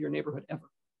have to leave your neighborhood ever.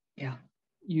 Yeah.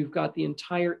 You've got the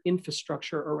entire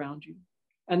infrastructure around you.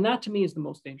 And that to me is the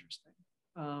most dangerous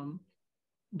thing.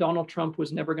 Donald Trump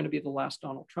was never going to be the last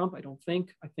Donald Trump, I don't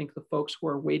think. I think the folks who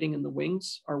are waiting in the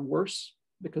wings are worse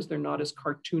because they're not as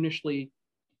cartoonishly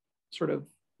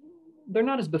they're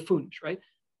not as buffoonish, right?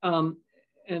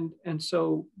 And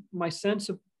so my sense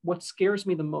of what scares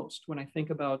me the most when I think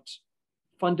about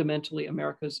fundamentally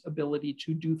America's ability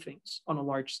to do things on a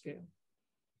large scale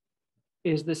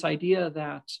is this idea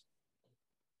that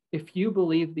if you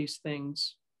believe these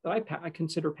things that I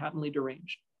consider patently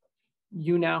deranged,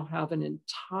 you now have an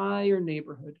entire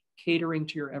neighborhood catering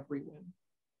to your every whim.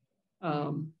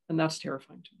 And that's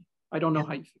terrifying to me. I don't know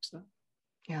how you fix that.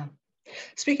 Yeah.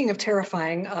 Speaking of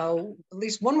terrifying, at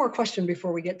least one more question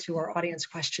before we get to our audience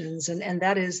questions, and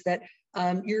that is that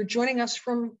you're joining us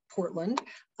from Portland.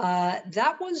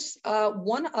 That was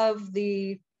one of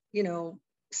the,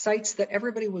 sites that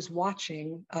everybody was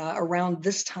watching around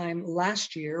this time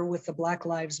last year with the Black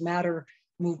Lives Matter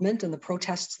movement and the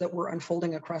protests that were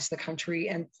unfolding across the country.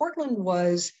 And Portland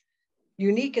was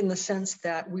unique in the sense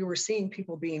that we were seeing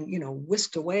people being,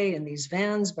 whisked away in these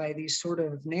vans by these sort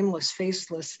of nameless,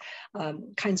 faceless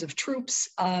kinds of troops.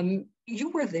 You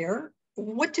were there.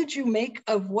 What did you make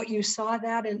of what you saw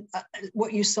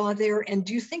what you saw there? And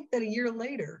do you think that a year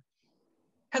later,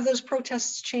 have those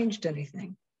protests changed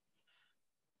anything?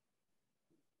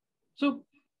 So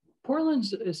Portland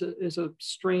is a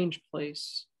strange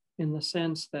place in the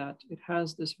sense that it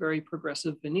has this very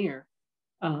progressive veneer.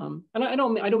 And I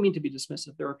don't mean to be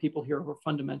dismissive. There are people here who are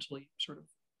fundamentally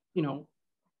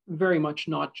very much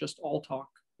not just all talk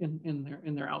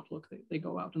in their outlook. They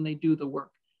go out and they do the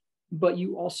work. But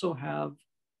you also have,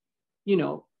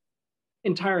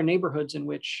 entire neighborhoods in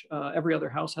which every other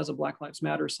house has a Black Lives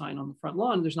Matter sign on the front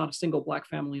lawn. There's not a single Black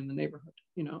family in the neighborhood,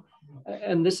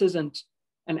 and this isn't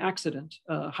an accident.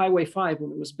 Highway 5,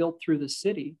 when it was built through the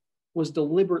city, was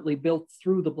deliberately built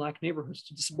through the Black neighborhoods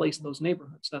to displace those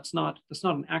neighborhoods. That's not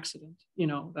an accident.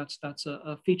 That's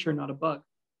a feature, not a bug.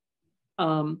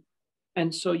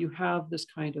 And so you have this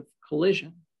kind of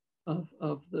collision of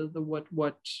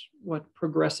what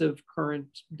progressive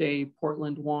current day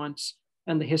Portland wants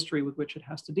and the history with which it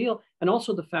has to deal, and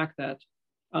also the fact that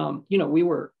we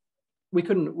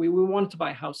wanted to buy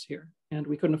a house here and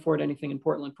we couldn't afford anything in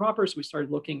Portland proper, so we started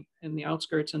looking in the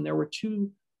outskirts, and there were two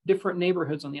different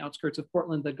neighborhoods on the outskirts of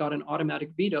Portland that got an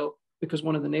automatic veto because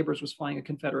one of the neighbors was flying a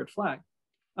Confederate flag.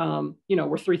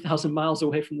 We're 3,000 miles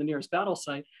away from the nearest battle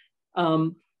site.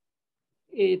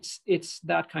 It's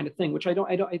that kind of thing, which I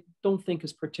don't think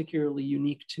is particularly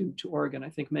unique to Oregon. I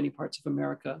think many parts of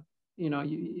America,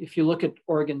 if you look at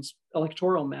Oregon's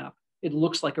electoral map, it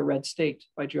looks like a red state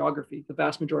by geography. The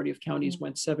vast majority of counties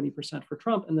went 70% for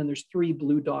Trump, and then there's 3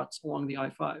 blue dots along the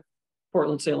I-5,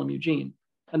 Portland, Salem, Eugene.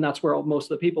 And that's where most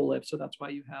of the people live. So that's why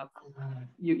you have,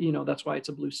 that's why it's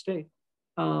a blue state.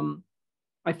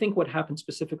 I think what happened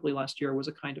specifically last year was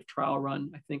a kind of trial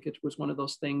run. I think it was one of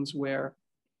those things where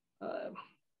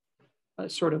a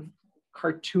sort of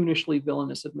cartoonishly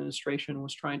villainous administration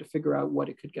was trying to figure out what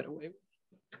it could get away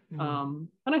with. And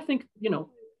I think,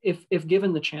 if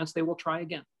given the chance, they will try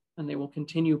again, and they will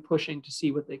continue pushing to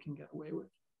see what they can get away with.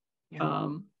 Yeah.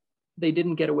 They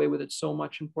didn't get away with it so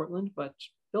much in Portland, but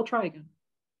they'll try again.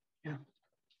 Yeah.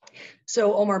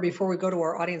 So Omar, before we go to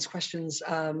our audience questions,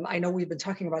 I know we've been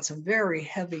talking about some very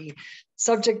heavy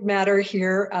subject matter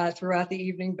here throughout the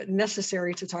evening, but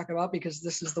necessary to talk about because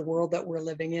this is the world that we're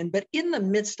living in. But in the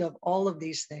midst of all of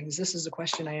these things, this is a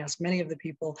question I ask many of the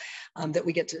people that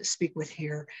we get to speak with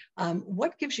here.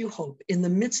 What gives you hope in the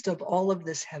midst of all of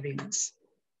this heaviness?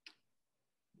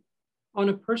 On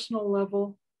a personal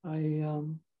level,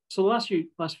 so the last few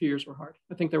years were hard.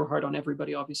 I think they were hard on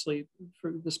everybody, obviously.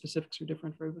 For the specifics are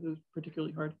different for everybody. It was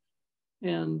particularly hard.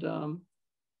 And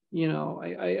You know,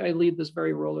 I lead this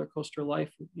very roller coaster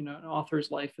life. You know, an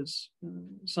author's life is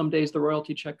some days the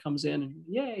royalty check comes in and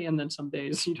yay, and then some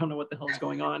days you don't know what the hell is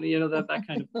going on. You know, that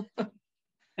kind of.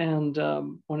 And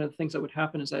one of the things that would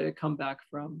happen is I'd come back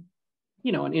from,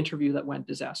 you know, an interview that went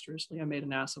disastrously. I made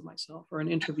an ass of myself, or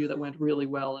an interview that went really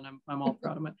well, and I'm all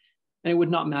proud of it. And it would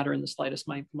not matter in the slightest.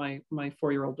 My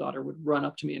 4-year-old daughter would run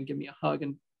up to me and give me a hug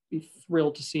and be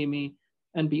thrilled to see me,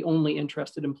 and be only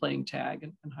interested in playing tag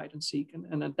and hide and seek.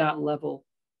 And at that level,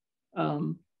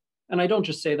 and I don't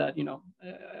just say that, you know,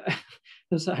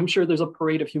 I'm sure there's a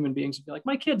parade of human beings who be like,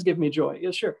 my kids give me joy.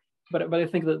 Yeah, sure. But I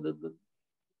think that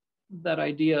that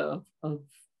idea of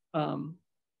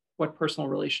what personal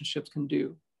relationships can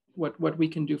do, what we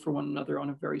can do for one another on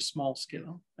a very small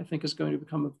scale, I think is going to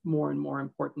become of more and more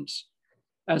importance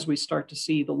as we start to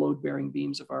see the load-bearing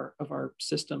beams of our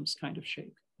systems kind of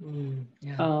shake.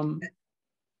 Yeah.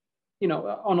 You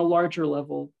know, on a larger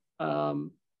level,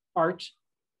 art,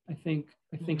 I think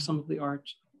some of the art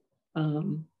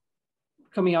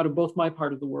coming out of both my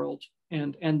part of the world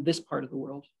and this part of the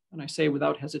world, and I say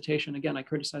without hesitation, again, I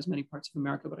criticize many parts of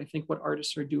America, but I think what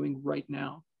artists are doing right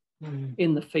now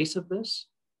in the face of this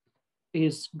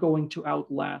is going to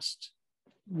outlast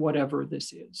whatever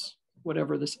this is,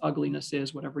 whatever this ugliness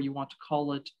is, whatever you want to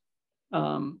call it.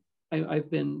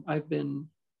 I've been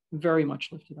very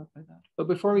much lifted up by that. But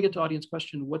before we get to audience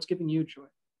question, what's giving you joy?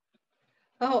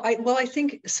 I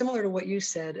think similar to what you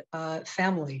said,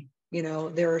 family. You know,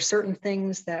 there are certain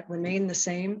things that remain the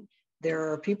same.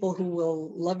 There are people who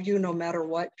will love you no matter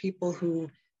what, people who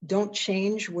don't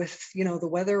change with, you know, the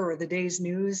weather or the day's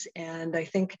news. And I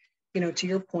think, you know, to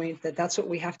your point, that's what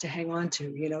we have to hang on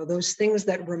to, you know, those things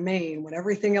that remain when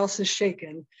everything else is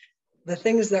shaken, the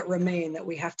things that remain that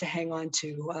we have to hang on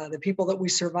to, the people that we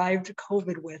survived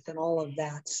COVID with and all of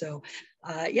that. So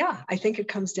yeah, I think it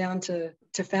comes down to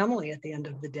family at the end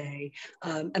of the day.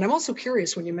 And I'm also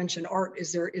curious, when you mentioned art,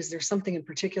 is there something in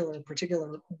particular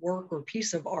work or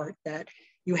piece of art that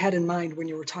you had in mind when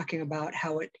you were talking about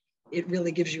how it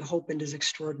really gives you hope and is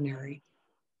extraordinary?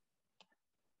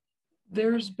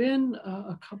 There's been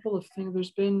a couple of things. There's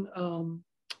been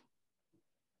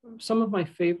some of my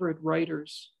favorite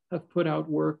writers have put out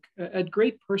work at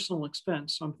great personal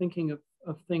expense. So I'm thinking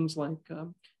of things like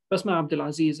Basma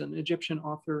Abdelaziz, an Egyptian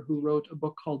author who wrote a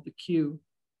book called The Queue,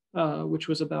 which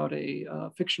was about a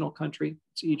fictional country,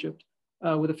 it's Egypt,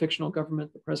 with a fictional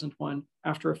government, the present one,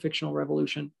 after a fictional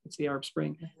revolution, it's the Arab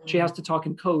Spring. She has to talk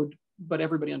in code, but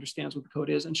everybody understands what the code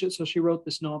is. And so she wrote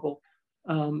this novel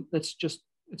that's just,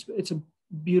 it's a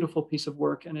beautiful piece of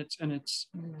work, and it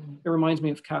reminds me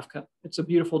of Kafka. It's a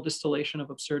beautiful distillation of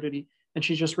absurdity. And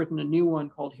she's just written a new one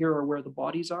called Here Are Where the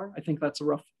Bodies Are. I think that's a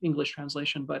rough English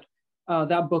translation, but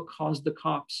that book caused the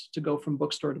cops to go from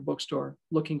bookstore to bookstore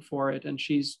looking for it. And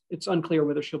it's unclear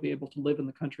whether she'll be able to live in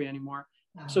the country anymore.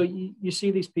 Wow. So you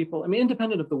see these people, I mean,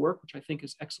 independent of the work, which I think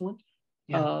is excellent,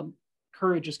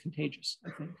 courage is contagious,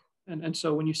 I think. And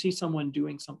so when you see someone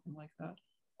doing something like that,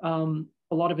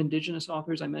 a lot of indigenous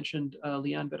authors, I mentioned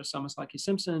Leanne Berasamaslaki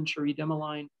Simpson, Cherie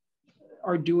Demeline,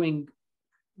 are doing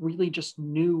really just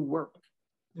new work.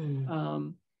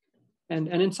 And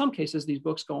in some cases, these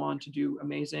books go on to do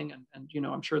amazing. And you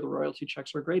know, I'm sure the royalty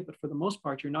checks are great, but for the most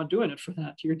part, you're not doing it for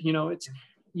that.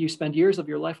 You spend years of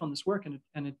your life on this work,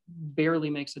 and it barely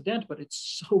makes a dent, but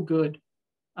it's so good.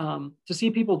 To see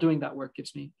people doing that work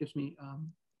gives me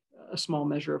a small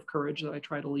measure of courage that I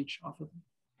try to leech off of them.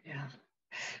 Yeah.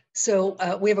 So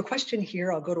we have a question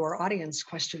here. I'll go to our audience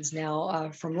questions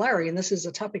now from Larry, and this is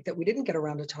a topic that we didn't get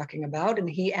around to talking about. And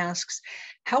he asks,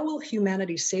 how will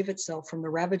humanity save itself from the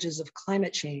ravages of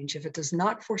climate change if it does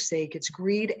not forsake its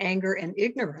greed, anger, and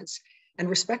ignorance, and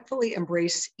respectfully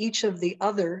embrace each of the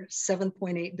other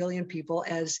 7.8 billion people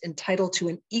as entitled to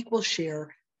an equal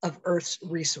share of Earth's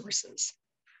resources?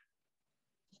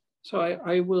 So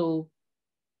I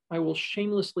will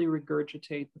shamelessly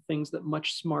regurgitate the things that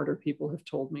much smarter people have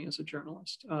told me as a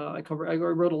journalist. I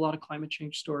wrote a lot of climate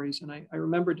change stories, and I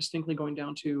remember distinctly going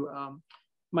down to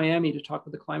Miami to talk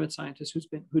with a climate scientist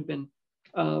who'd been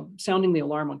sounding the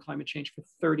alarm on climate change for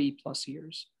 30 plus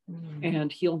years.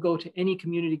 And he'll go to any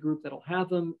community group that'll have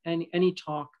him, any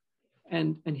talk,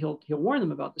 and he'll warn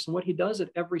them about this. And what he does at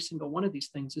every single one of these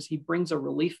things is he brings a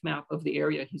relief map of the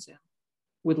area he's in,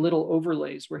 with little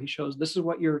overlays where he shows, this is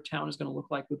what your town is going to look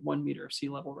like with 1 meter of sea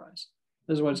level rise.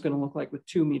 This is what it's going to look like with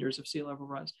 2 meters of sea level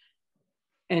rise.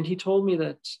 And he told me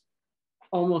that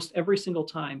almost every single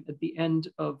time at the end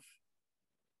of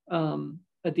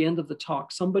the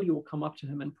talk, somebody will come up to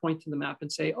him and point to the map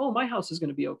and say, oh, my house is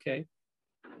going to be okay.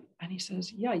 And he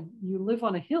says, yeah, you live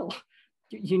on a hill.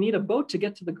 You need a boat to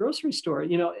get to the grocery store,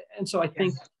 you know? And so I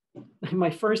think my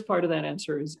first part of that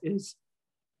answer is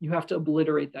you have to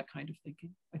obliterate that kind of thinking.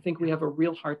 I think we have a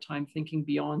real hard time thinking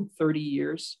beyond 30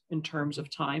 years in terms of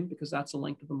time, because that's the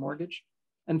length of a mortgage,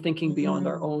 and thinking beyond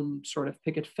our own sort of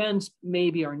picket fence,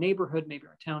 maybe our neighborhood, maybe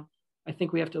our town. I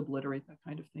think we have to obliterate that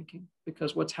kind of thinking,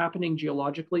 because what's happening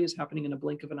geologically is happening in a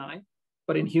blink of an eye.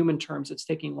 But in human terms, it's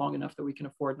taking long enough that we can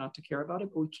afford not to care about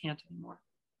it, but we can't anymore.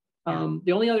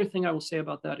 The only other thing I will say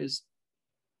about that is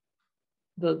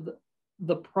the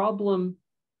problem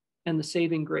and the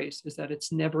saving grace is that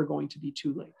it's never going to be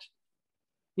too late.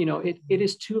 You know, it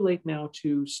is too late now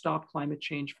to stop climate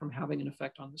change from having an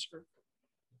effect on this earth,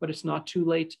 but it's not too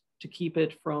late to keep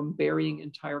it from burying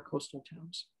entire coastal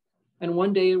towns. And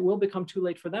one day it will become too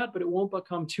late for that, but it won't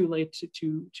become too late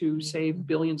to save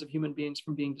billions of human beings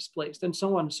from being displaced, and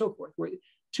so on and so forth. Where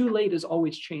too late is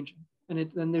always changing,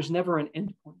 and there's never an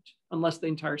end point unless the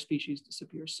entire species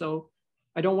disappears. So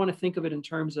I don't want to think of it in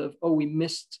terms of, oh, we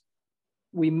missed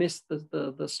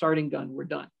the starting gun, we're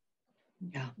done.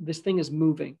 Yeah, this thing is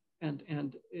moving, and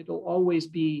there'll always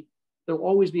be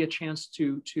a chance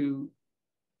to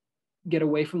get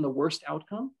away from the worst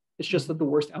outcome. It's just that the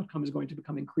worst outcome is going to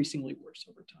become increasingly worse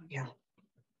over time. Yeah.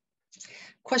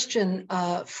 Question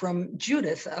from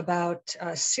Judith about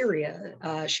Syria.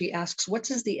 She asks, what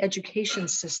does the education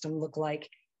system look like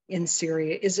in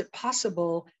Syria? Is it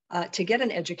possible to get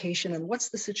an education, and what's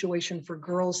the situation for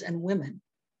girls and women?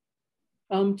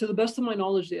 To the best of my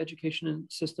knowledge, the education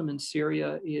system in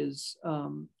Syria is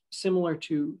similar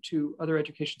to other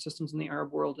education systems in the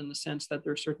Arab world, in the sense that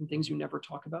there are certain things you never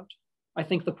talk about. I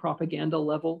think the propaganda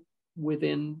level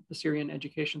within the Syrian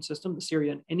education system, the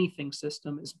Syrian anything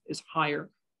system, is higher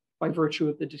by virtue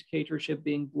of the dictatorship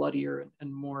being bloodier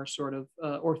and more sort of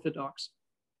orthodox.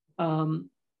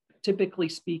 Typically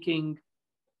speaking,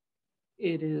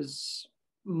 it is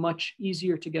much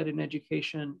easier to get an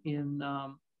education in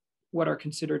what are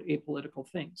considered apolitical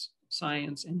things,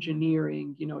 science,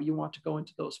 engineering. You know, you want to go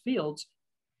into those fields,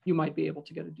 you might be able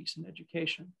to get a decent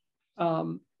education.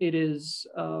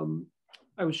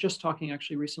 I was just talking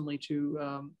actually recently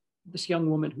to this young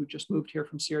woman who just moved here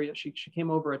from Syria. She came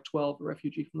over at 12, a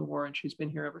refugee from the war, and she's been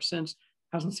here ever since,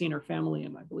 hasn't seen her family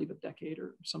in, I believe, a decade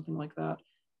or something like that.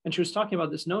 And she was talking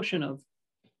about this notion of,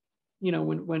 you know,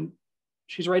 when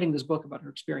she's writing this book about her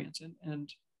experience,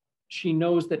 and she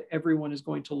knows that everyone is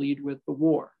going to lead with the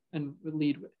war and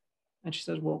lead with, and she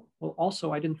says, well,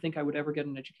 also, I didn't think I would ever get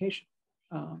an education.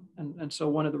 And so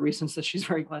one of the reasons that she's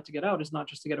very glad to get out is not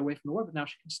just to get away from the war, but now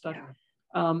she can study.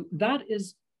 That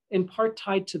is in part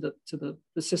tied to the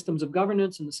systems of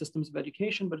governance and the systems of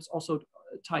education, but it's also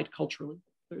tied culturally.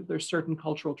 There's certain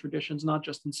cultural traditions, not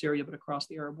just in Syria, but across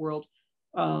the Arab world,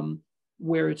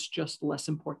 where it's just less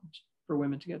important for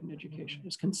women to get an education.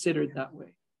 It's considered that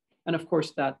way. And of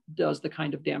course, that does the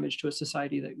kind of damage to a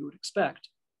society that you would expect.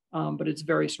 But it's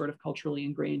very sort of culturally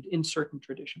ingrained in certain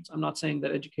traditions. I'm not saying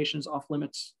that education is off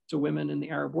limits to women in the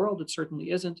Arab world. It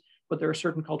certainly isn't. But there are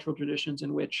certain cultural traditions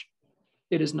in which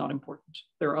it is not important.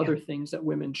 There are other things that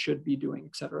women should be doing,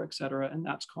 et cetera, and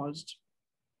that's caused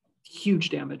huge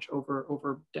damage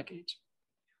over decades.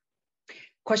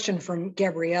 Question from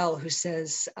Gabrielle, who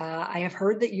says, I have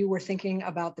heard that you were thinking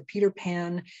about the Peter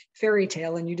Pan fairy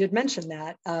tale, and you did mention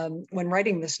that when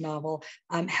writing this novel.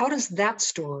 How does that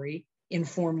story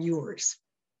inform yours?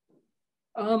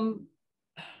 Jorge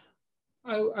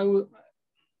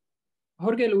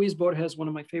Luis Borges, one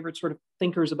of my favorite sort of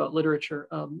thinkers about literature,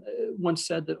 once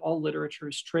said that all literature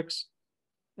is tricks.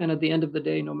 And at the end of the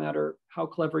day, no matter how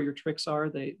clever your tricks are,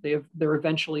 they're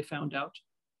eventually found out.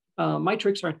 My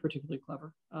tricks aren't particularly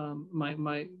clever.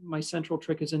 My central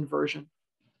trick is inversion.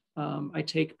 I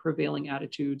take prevailing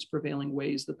attitudes, prevailing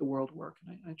ways that the world work,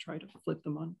 and I try to flip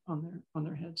them on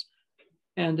their heads.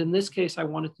 And in this case, I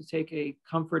wanted to take a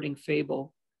comforting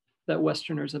fable that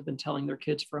Westerners have been telling their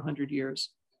kids for 100 years,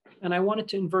 and I wanted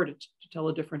to invert it to tell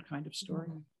a different kind of story.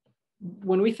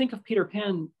 When we think of Peter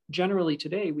Pan, generally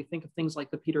today, we think of things like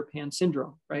the Peter Pan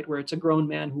syndrome, right? Where it's a grown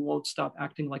man who won't stop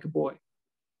acting like a boy.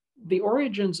 The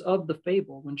origins of the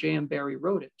fable, when J.M. Barrie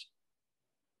wrote it,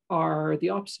 are the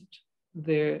opposite.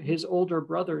 His older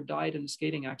brother died in a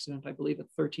skating accident, I believe,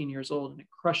 at 13 years old, and it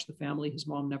crushed the family. His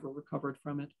mom never recovered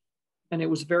from it. And it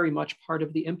was very much part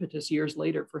of the impetus years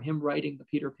later for him writing the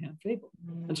Peter Pan fable.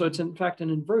 And so it's in fact an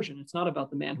inversion. It's not about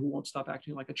the man who won't stop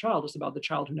acting like a child. It's about the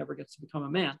child who never gets to become a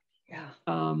man.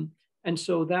 And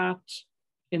so that,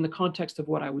 in the context of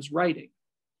what I was writing,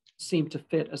 seemed to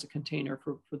fit as a container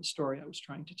for the story I was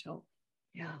trying to tell.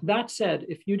 That said,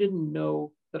 if you didn't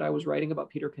know that I was writing about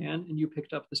Peter Pan and you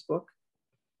picked up this book,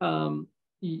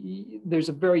 there's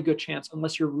a very good chance,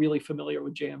 unless you're really familiar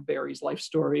with J.M. Barrie's life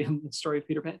story and the story of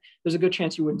Peter Pan, there's a good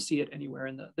chance you wouldn't see it anywhere.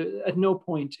 At no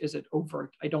point is it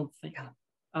overt, I don't think.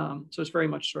 So it's very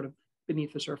much sort of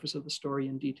beneath the surface of the story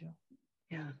in detail.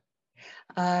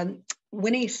 Yeah.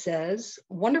 Winnie says,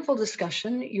 wonderful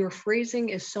discussion. Your phrasing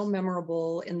is so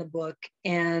memorable in the book,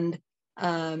 and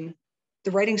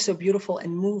the writing so beautiful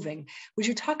and moving. Would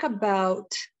you talk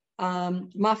about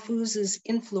Mahfouz's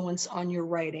influence on your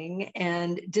writing,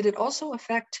 and did it also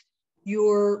affect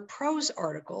your prose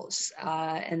articles?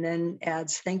 And then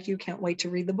adds, thank you, can't wait to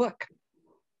read the book.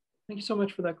 Thank you so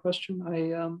much for that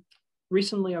question.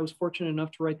 Recently, I was fortunate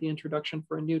enough to write the introduction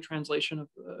for a new translation of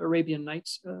Arabian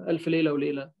Nights, Alf Layla wa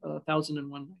Layla,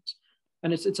 1001 Nights.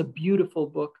 And it's a beautiful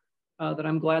book that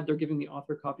I'm glad they're giving the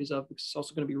author copies of, because it's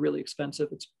also going to be really expensive.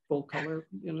 It's full color,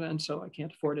 and so I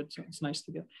can't afford it. So it's nice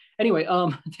to get. Anyway,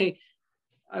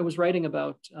 I was writing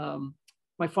about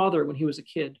my father when he was a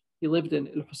kid. He lived in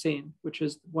El Hussein, which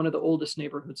is one of the oldest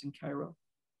neighborhoods in Cairo.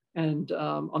 And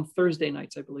on Thursday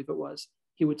nights, I believe it was,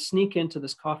 he would sneak into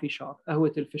this coffee shop,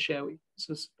 Ahwat al-Fishawi. It's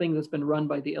this thing that's been run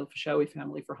by the al-Fishawi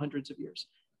family for hundreds of years.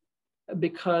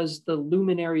 Because the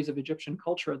luminaries of Egyptian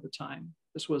culture at the time,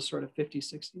 this was sort of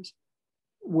 50s, 60s,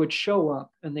 would show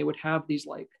up, and they would have these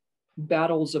like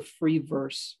battles of free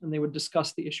verse, and they would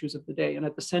discuss the issues of the day. And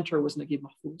at the center was Naguib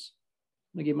Mahfouz.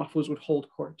 Naguib Mahfouz would hold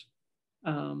court.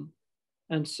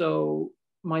 And so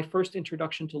my first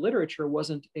introduction to literature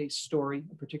wasn't a story,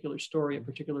 a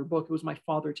particular book. It was my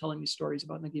father telling me stories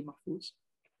about Naguib Mahfouz.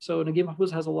 So Naguib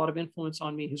Mahfouz has a lot of influence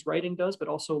on me. His writing does, but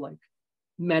also like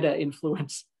meta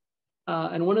influence.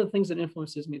 And one of the things that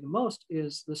influences me the most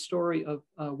is the story of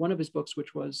one of his books,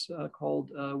 which was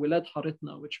called Wilad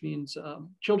Haritna, which means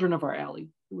Children of Our Alley.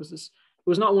 It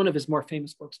was not one of his more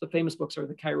famous books. The famous books are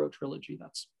the Cairo trilogy.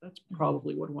 That's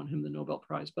probably what won him the Nobel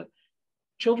Prize. But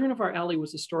Children of Our Alley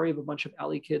was the story of a bunch of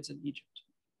alley kids in Egypt.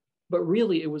 But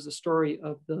really, it was the story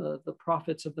of the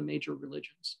prophets of the major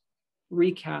religions,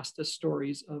 recast as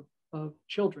stories of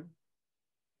children.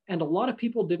 And a lot of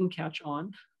people didn't catch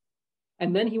on.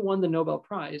 And then he won the Nobel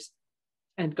Prize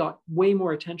and got way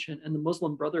more attention, and the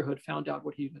Muslim Brotherhood found out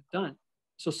what he had done.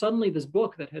 So suddenly this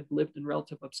book that had lived in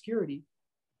relative obscurity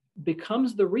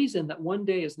becomes the reason that one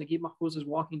day, as Naguib Mahfouz is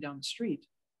walking down the street,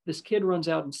 this kid runs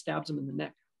out and stabs him in the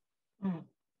neck.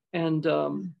 And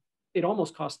it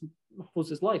almost cost Mahfouz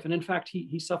his life. And in fact,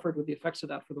 he suffered with the effects of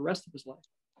that for the rest of his life.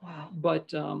 Wow.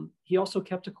 But he also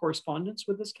kept a correspondence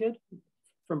with this kid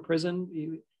from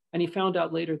prison. And he found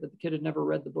out later that the kid had never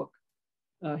read the book.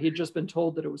 He had just been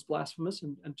told that it was blasphemous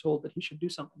and told that he should do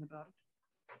something about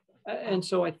it. And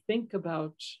so I think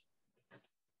about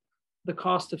the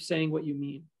cost of saying what you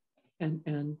mean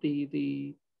and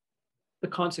the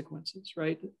consequences,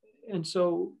 right? And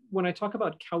so when I talk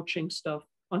about couching stuff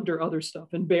under other stuff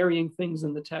and burying things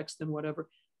in the text and whatever,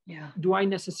 do I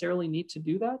necessarily need to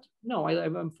do that? No,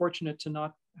 I'm fortunate to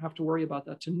not have to worry about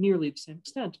that to nearly the same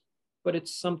extent. But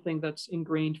it's something that's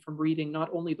ingrained from reading not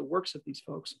only the works of these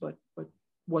folks, but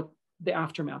what the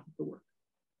aftermath of the work.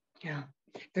 Yeah.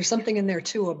 There's something in there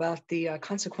too about the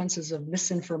consequences of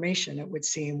misinformation, it would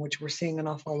seem, which we're seeing an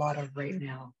awful lot of right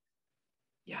now.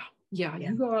 Yeah.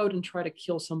 You go out and try to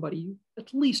kill somebody, you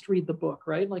at least read the book,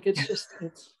 right? Like it's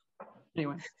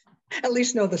anyway. At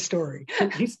least know the story.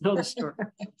 At least know the story.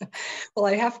 Well,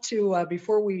 I have to,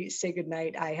 before we say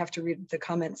goodnight, I have to read the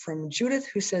comment from Judith,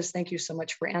 who says, thank you so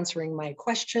much for answering my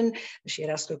question. She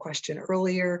had asked a question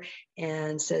earlier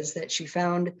and says that she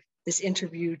found this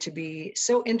interview to be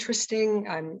so interesting.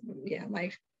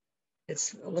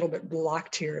 It's a little bit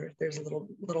blocked here. There's a little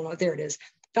note, there it is.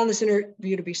 Found this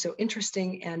interview to be so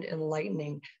interesting and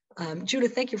enlightening.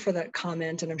 Judith, thank you for that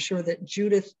comment. And I'm sure that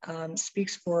Judith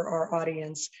speaks for our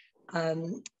audience.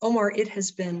 Omar, it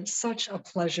has been such a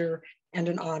pleasure and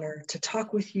an honor to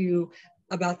talk with you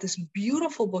about this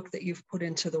beautiful book that you've put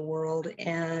into the world,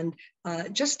 and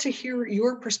just to hear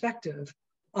your perspective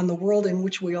on the world in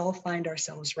which we all find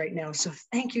ourselves right now. So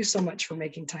thank you so much for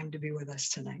making time to be with us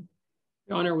tonight.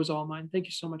 The honor was all mine. Thank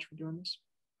you so much for doing this.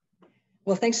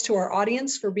 Well, thanks to our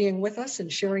audience for being with us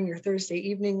and sharing your Thursday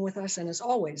evening with us. And as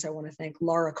always, I want to thank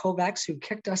Lara Kovacs, who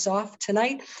kicked us off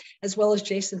tonight, as well as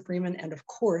Jason Freeman, and of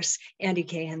course, Andy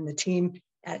Cahan, the team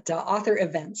at Author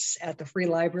Events at the Free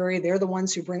Library. They're the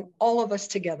ones who bring all of us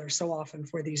together so often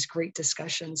for these great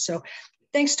discussions. So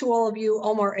thanks to all of you.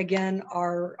 Omar, again,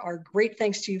 our great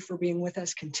thanks to you for being with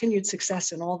us. Continued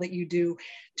success in all that you do.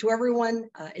 To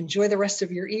everyone, enjoy the rest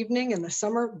of your evening and the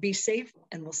summer. Be safe,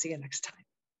 and we'll see you next time.